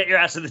get your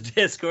ass to the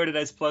Discord. A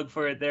nice plug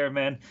for it there,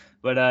 man.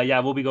 But yeah,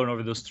 we'll be going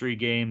over those 3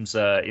 games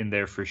in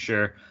there for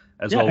sure.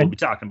 Well, we'll be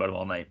talking about them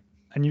all night.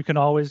 And you can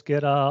always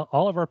get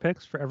all of our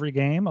picks for every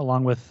game,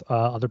 along with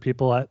other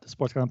people at the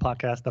Sports Gambling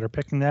Podcast that are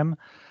picking them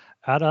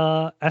at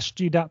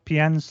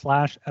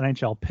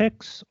sg.pn/NHL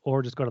picks,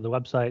 or just go to the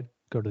website.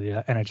 Go to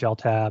the NHL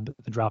tab,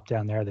 the drop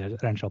down there.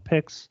 There's NHL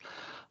picks.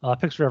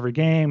 Picks for every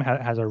game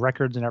has our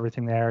records and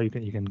everything there. You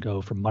can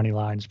go from money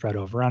line, spread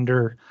over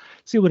under,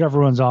 see what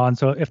everyone's on.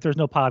 So if there's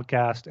no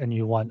podcast and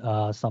you want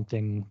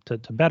something to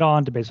bet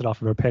on to base it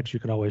off of our picks, you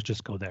can always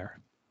just go there.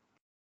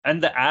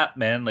 And the app,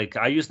 man, like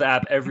I use the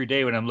app every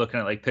day when I'm looking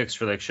at like picks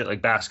for like shit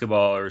like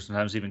basketball or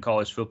sometimes even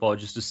college football,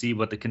 just to see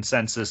what the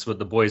consensus, what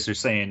the boys are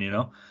saying, you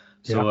know.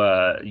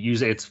 So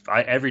use it.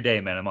 Every day,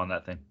 man. I'm on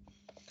that thing.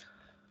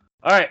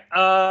 All right.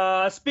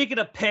 Speaking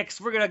of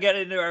picks, we're gonna get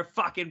into our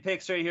fucking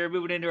picks right here.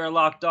 Moving into our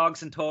lock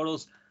dogs and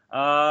totals.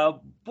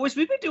 Boys,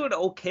 we've been doing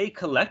okay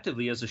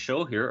collectively as a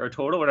show here. Our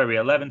total, what are we?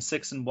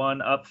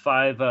 11-6-1, up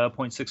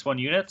 5.61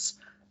 units.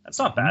 That's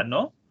not bad,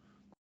 no?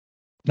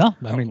 No,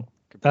 I mean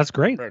that's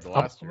great. Compared to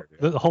last year,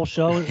 the whole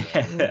show.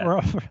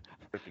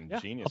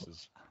 Freaking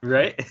geniuses.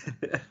 Right?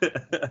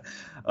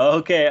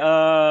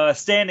 Okay.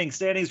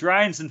 Standings.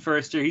 Ryan's in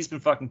first here. He's been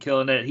fucking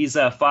killing it. He's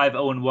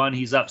 5-0-1.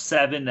 He's up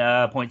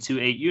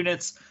 7.28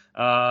 units.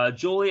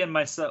 Jolie and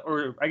myself,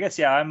 or I guess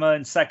I'm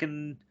in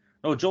second.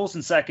 No, Joel's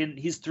in second.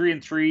 He's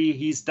 3-3.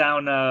 He's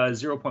down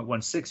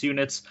 0.16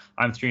 units.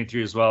 I'm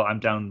 3-3 as well.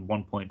 I'm down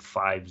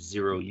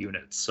 1.50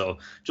 units. So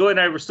Jolie and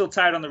I were still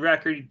tied on the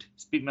record.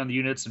 He's beating on the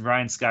units, and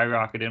Ryan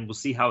skyrocketed. We'll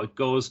see how it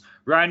goes.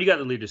 Ryan, you got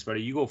the leaders,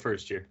 buddy. You go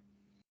first here.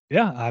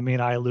 Yeah, I mean,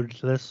 I alluded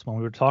to this when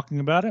we were talking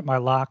about it. My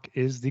lock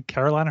is the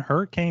Carolina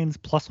Hurricanes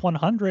plus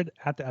 100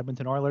 at the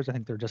Edmonton Oilers. I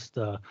think they're just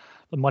a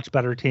much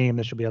better team.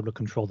 They should be able to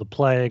control the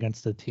play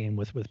against a team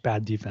with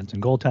bad defense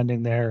and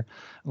goaltending there,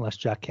 unless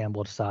Jack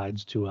Campbell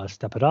decides to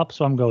step it up.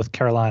 So I'm going to go with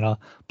Carolina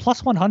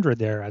plus 100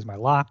 there as my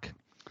lock.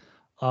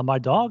 My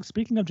dog,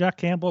 speaking of Jack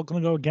Campbell,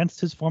 going to go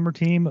against his former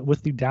team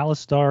with the Dallas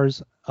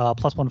Stars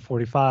plus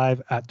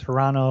 145 at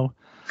Toronto.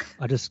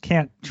 I just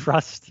can't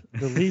trust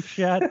the Leafs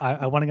yet.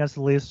 I went against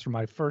the Leafs for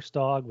my first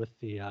dog with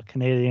the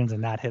Canadians,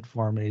 and that hit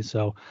for me.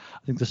 So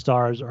I think the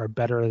Stars are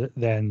better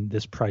than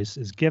this price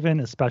is given,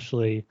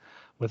 especially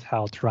with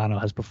how Toronto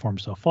has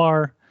performed so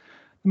far.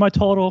 My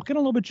total, getting a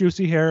little bit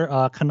juicy here.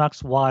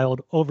 Canucks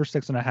Wild over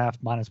 6.5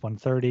 minus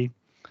 130.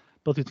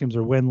 Both these teams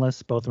are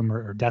winless. Both of them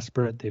are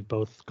desperate. They've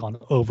both gone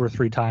over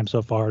 3 times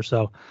so far.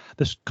 So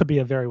this could be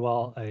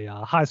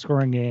a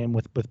high-scoring game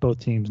with both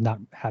teams not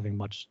having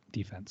much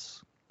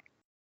defense.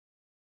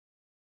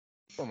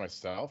 For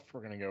myself, we're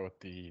going to go with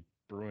the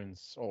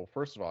Bruins. Oh,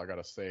 first of all, I got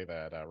to say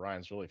that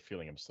Ryan's really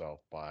feeling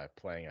himself by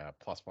playing a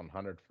plus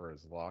 100 for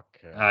his luck.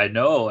 I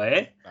know,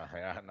 eh?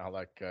 Yeah, not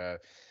like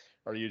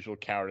our usual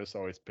cowardice,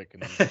 always picking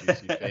these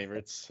juicy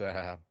favorites.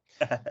 But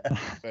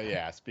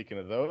yeah, speaking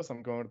of those,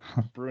 I'm going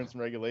to Bruins in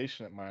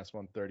regulation at minus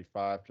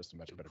 135. Just a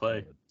much better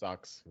play with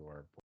Ducks, who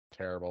are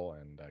terrible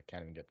and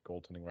can't even get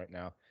goaltending right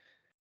now.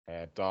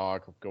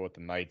 Dog, we'll go with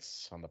the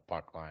Knights on the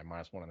puck line,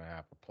 minus 1.5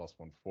 or plus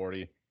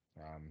 140.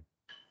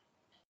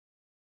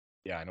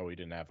 Yeah, I know we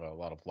didn't have a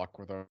lot of luck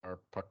with our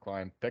puck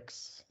line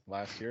picks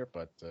last year,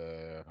 but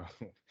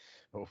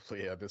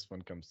hopefully this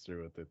one comes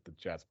through with the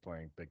Jets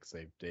playing Big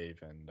Save Dave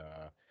and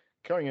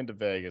going into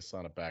Vegas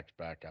on a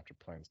back-to-back after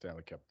playing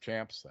Stanley Cup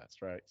champs.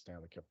 That's right,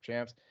 Stanley Cup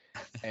champs.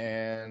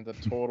 And the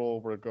total,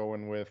 we're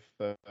going with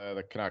the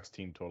Canucks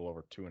team total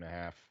over 2.5.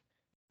 I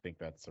think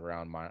that's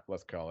around,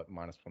 let's call it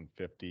minus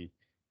 150.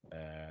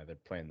 They're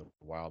playing the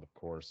Wild, of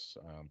course.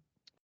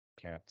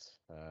 Can't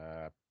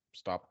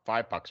stop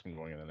 5 pucks from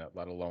going in the net,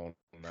 let alone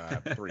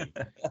 3.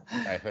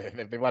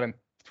 They've let in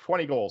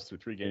 20 goals through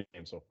 3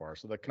 games so far.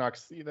 So the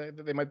Canucks,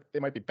 they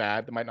might be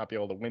bad. They might not be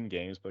able to win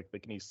games, but they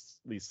can at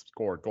least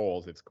score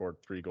goals. They've scored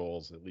 3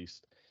 goals at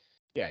least,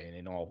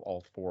 in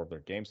all 4 of their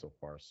games so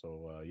far.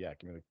 So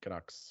give me the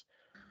Canucks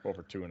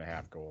over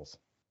 2.5 goals.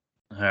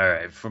 All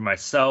right, for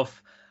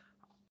myself.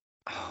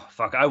 Oh,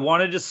 fuck, I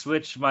wanted to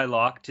switch my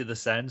lock to the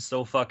Sens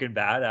so fucking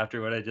bad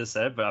after what I just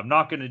said, but I'm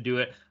not going to do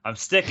it. I'm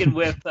sticking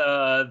with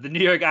the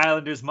New York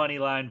Islanders money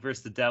line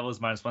versus the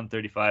Devils minus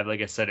 135. Like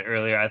I said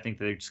earlier, I think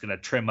they're just going to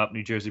trim up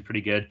New Jersey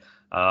pretty good.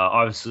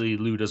 Obviously,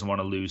 Lou doesn't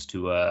want to lose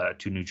to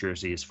New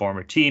Jersey, his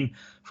former team.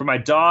 For my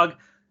dog,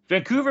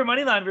 Vancouver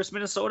money line versus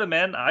Minnesota,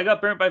 man. I got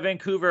burnt by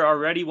Vancouver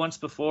already once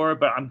before,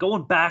 but I'm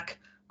going back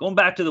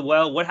to the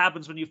well. What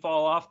happens when you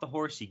fall off the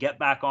horse? You get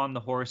back on the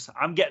horse.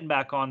 I'm getting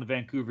back on the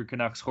Vancouver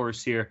Canucks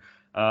horse here.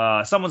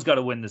 Someone's got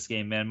to win this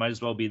game, man. Might as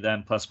well be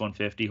them plus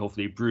 150.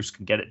 Hopefully Bruce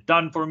can get it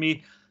done for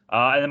me.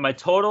 And then my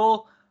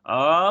total, we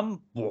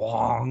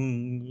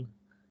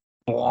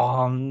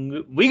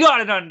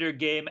got an under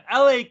game.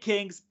 LA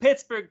Kings,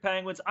 Pittsburgh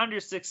Penguins, under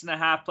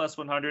 6.5 plus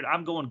 100.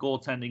 I'm going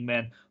goaltending,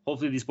 man.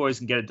 Hopefully these boys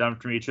can get it done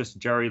for me. Tristan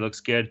Jarry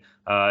looks good.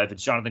 If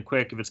it's Jonathan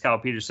Quick, if it's Kyle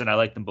Peterson, I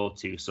like them both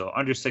too. So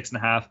under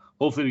 6.5.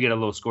 Hopefully we get a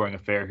low scoring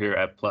affair here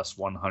at plus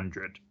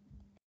 100.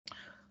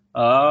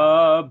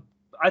 I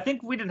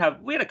think we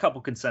had a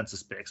couple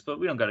consensus picks, but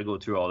we don't got to go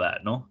through all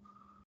that, no?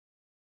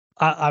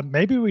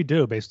 Maybe we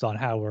do based on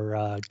how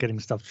we're getting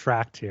stuff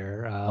tracked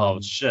here.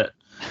 Oh shit.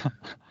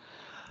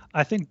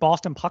 I think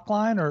Boston puck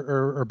line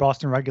or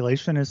Boston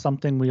regulation is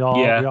something we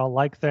all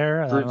like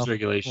there. Bruins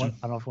regulation.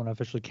 I don't know if we want to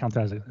officially count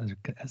that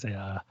as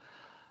a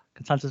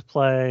consensus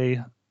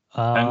play.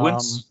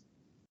 Penguins.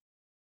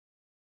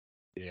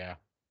 Yeah.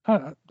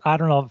 I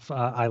don't know if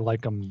I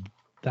like them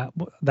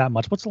that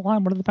much. What's the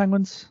line? What are the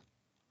Penguins?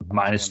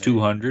 Minus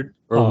 200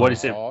 or what do you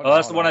say?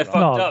 That's the one I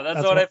fucked up.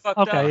 That's the one I fucked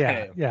up.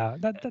 Okay, yeah.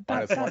 That's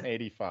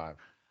 185.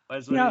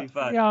 Minus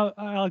 185. Yeah,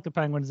 I like the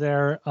Penguins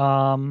there.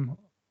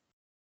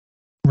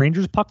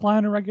 Rangers puck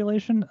line or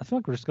regulation? I feel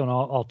like we're just going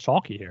all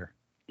chalky here.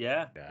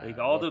 Yeah, like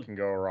all the can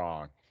go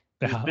wrong.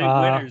 Big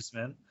winners,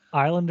 man.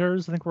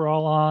 Islanders, I think we're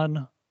all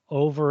on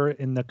over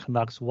in the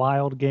Canucks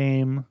Wild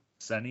game.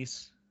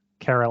 Sennies.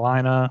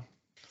 Carolina.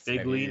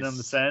 Big lean on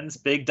the Sens.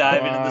 Big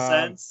dive into the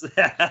Sens.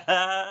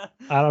 I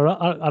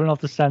don't know if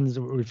the Sens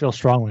we feel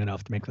strongly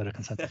enough to make that a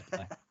consensus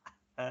play.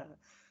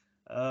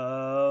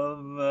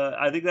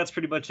 I think that's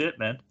pretty much it,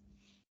 man.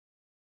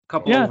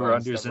 Couple over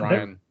unders in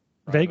there.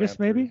 Vegas,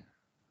 maybe.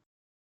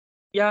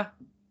 Yeah.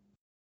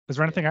 Is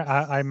there anything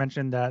I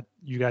mentioned that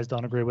you guys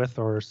don't agree with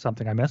or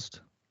something I missed?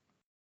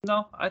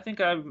 No, I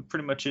think I'm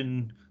pretty much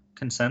in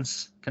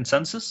consensus.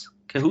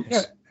 Cahoots?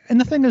 Yeah. And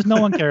the thing is, no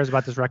one cares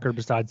about this record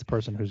besides the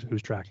person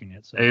who's tracking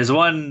it. So. There's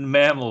one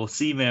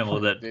sea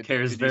mammal that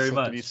cares very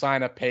much. Did he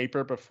sign a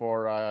paper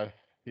before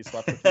he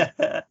slept with you?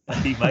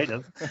 He might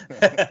have.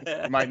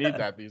 You might need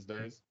that these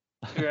days.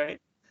 Right.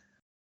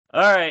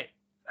 All right.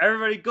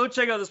 Everybody, go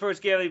check out the Sports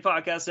Gambling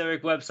Podcast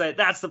Network website.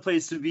 That's the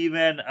place to be,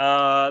 man.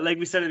 Like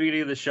we said at the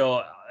beginning of the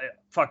show,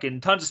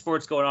 fucking tons of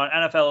sports going on.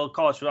 NFL,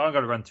 college football. I'm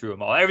going to run through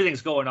them all.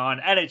 Everything's going on.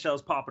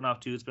 NHL's popping off,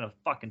 too. It's been a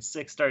fucking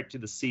sick start to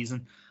the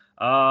season.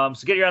 So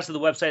get your ass to the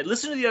website.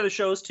 Listen to the other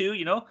shows too.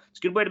 You know, it's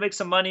a good way to make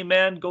some money,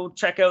 man. Go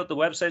check out the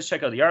websites,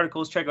 check out the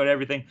articles, check out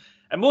everything.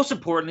 And most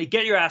importantly,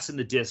 get your ass in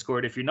the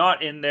Discord. If you're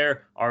not in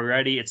there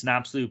already, it's an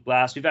absolute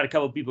blast. We've had a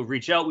couple of people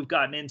reach out. We've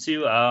gotten into,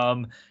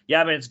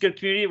 yeah, man, it's a good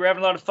community. We're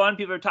having a lot of fun.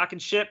 People are talking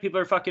shit.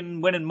 People are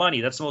fucking winning money.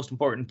 That's the most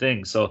important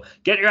thing. So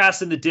get your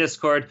ass in the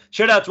Discord.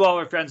 Shout out to all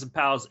our friends and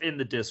pals in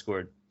the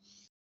Discord.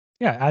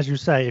 Yeah, as you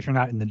say, if you're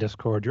not in the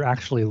Discord, you're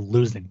actually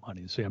losing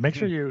money. So yeah, make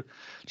sure you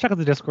check out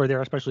the Discord there,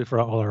 especially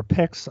for all our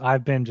picks.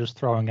 I've been just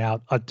throwing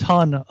out a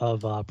ton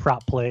of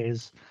prop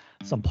plays,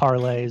 some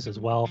parlays as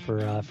well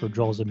for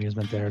Joel's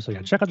amusement there. So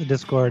yeah, check out the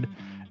Discord,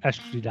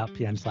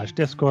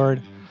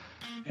 sg.pn/Discord.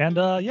 And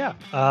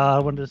I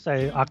wanted to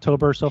say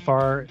October so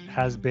far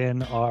has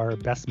been our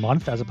best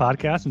month as a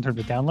podcast in terms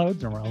of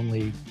downloads, and we're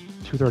only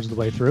 2/3 of the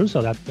way through.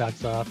 So that's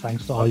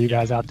thanks to all you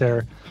guys out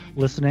there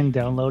listening,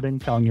 downloading,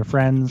 telling your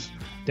friends,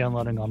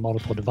 downloading on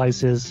multiple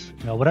devices,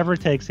 whatever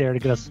it takes here to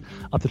get us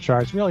up the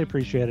charts. Really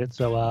appreciate it.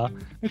 So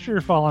make sure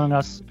you're following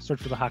us.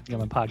 Search for the Hockey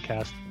Island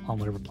Podcast on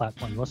whatever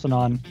platform you listen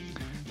on.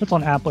 If it's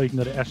on Apple, you can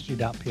go to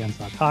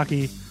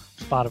sg.pn/hockey.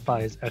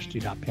 Spotify is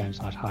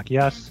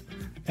sg.pn/hockeys.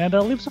 And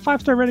leave us a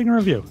 5-star rating and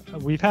review.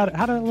 We've had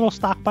a little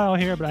stockpile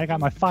here, but I got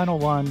my final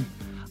one. I'm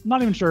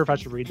not even sure if I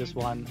should read this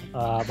one,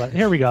 but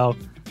here we go.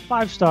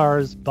 5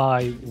 stars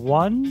by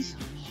One's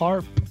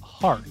Harp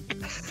Hark.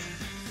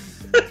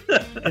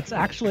 It's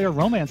actually a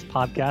romance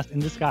podcast in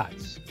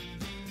disguise.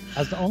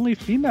 As the only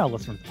female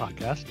listener to the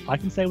podcast, I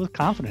can say with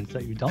confidence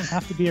that you don't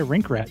have to be a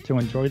rink rat to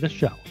enjoy this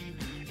show.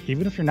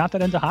 Even if you're not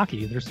that into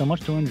hockey, there's so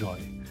much to enjoy.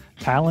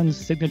 Talon's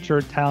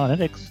signature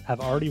Talonetics have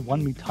already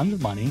won me tons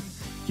of money,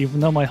 even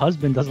though my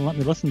husband doesn't let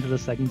me listen to the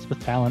segments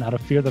with Talon out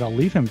of fear that I'll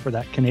leave him for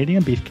that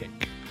Canadian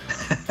beefcake.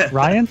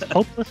 Ryan's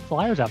hopeless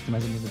Flyers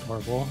optimism is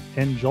adorable,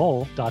 and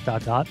Joel ...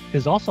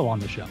 is also on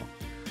the show.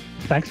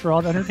 Thanks for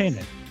all the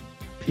entertainment.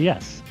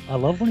 P.S. I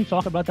love when you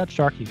talk about that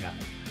Sharky guy.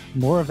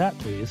 More of that,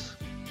 please.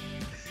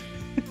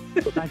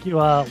 So thank you,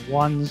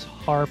 One's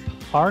Harp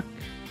Hark,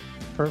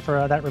 for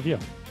that review.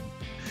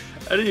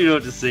 I don't even know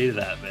what to say to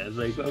that, man.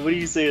 Like, what do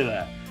you say to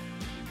that?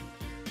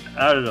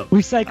 I don't know.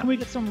 We say, can we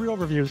get some real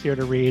reviews here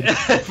to read?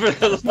 For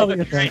the love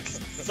of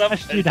Christ.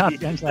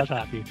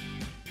 sg.pn/hockey.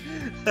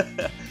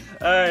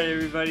 All right,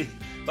 everybody.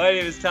 My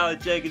name is Talon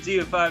Jenkins. You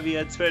can find me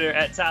on Twitter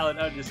at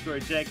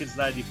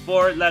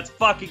Talon_Jenkins94. Let's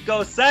fucking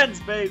go Sens,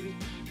 baby.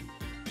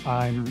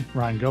 I'm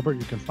Ryan Gilbert.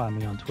 You can find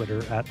me on Twitter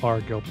at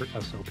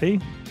rgilbertsop.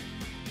 I'm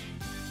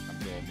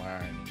Joel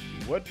Meyer.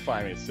 You would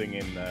find me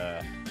singing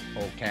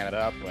Old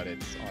Canada, but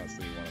it's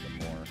honestly one of the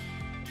more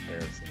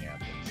embarrassing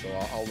anthems. So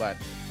I'll let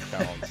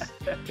Talon's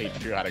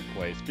patriotic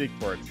play speak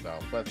for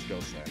itself. Let's go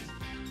Sens.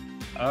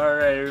 All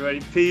right, everybody.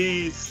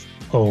 Peace.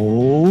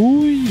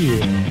 Oh,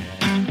 yeah.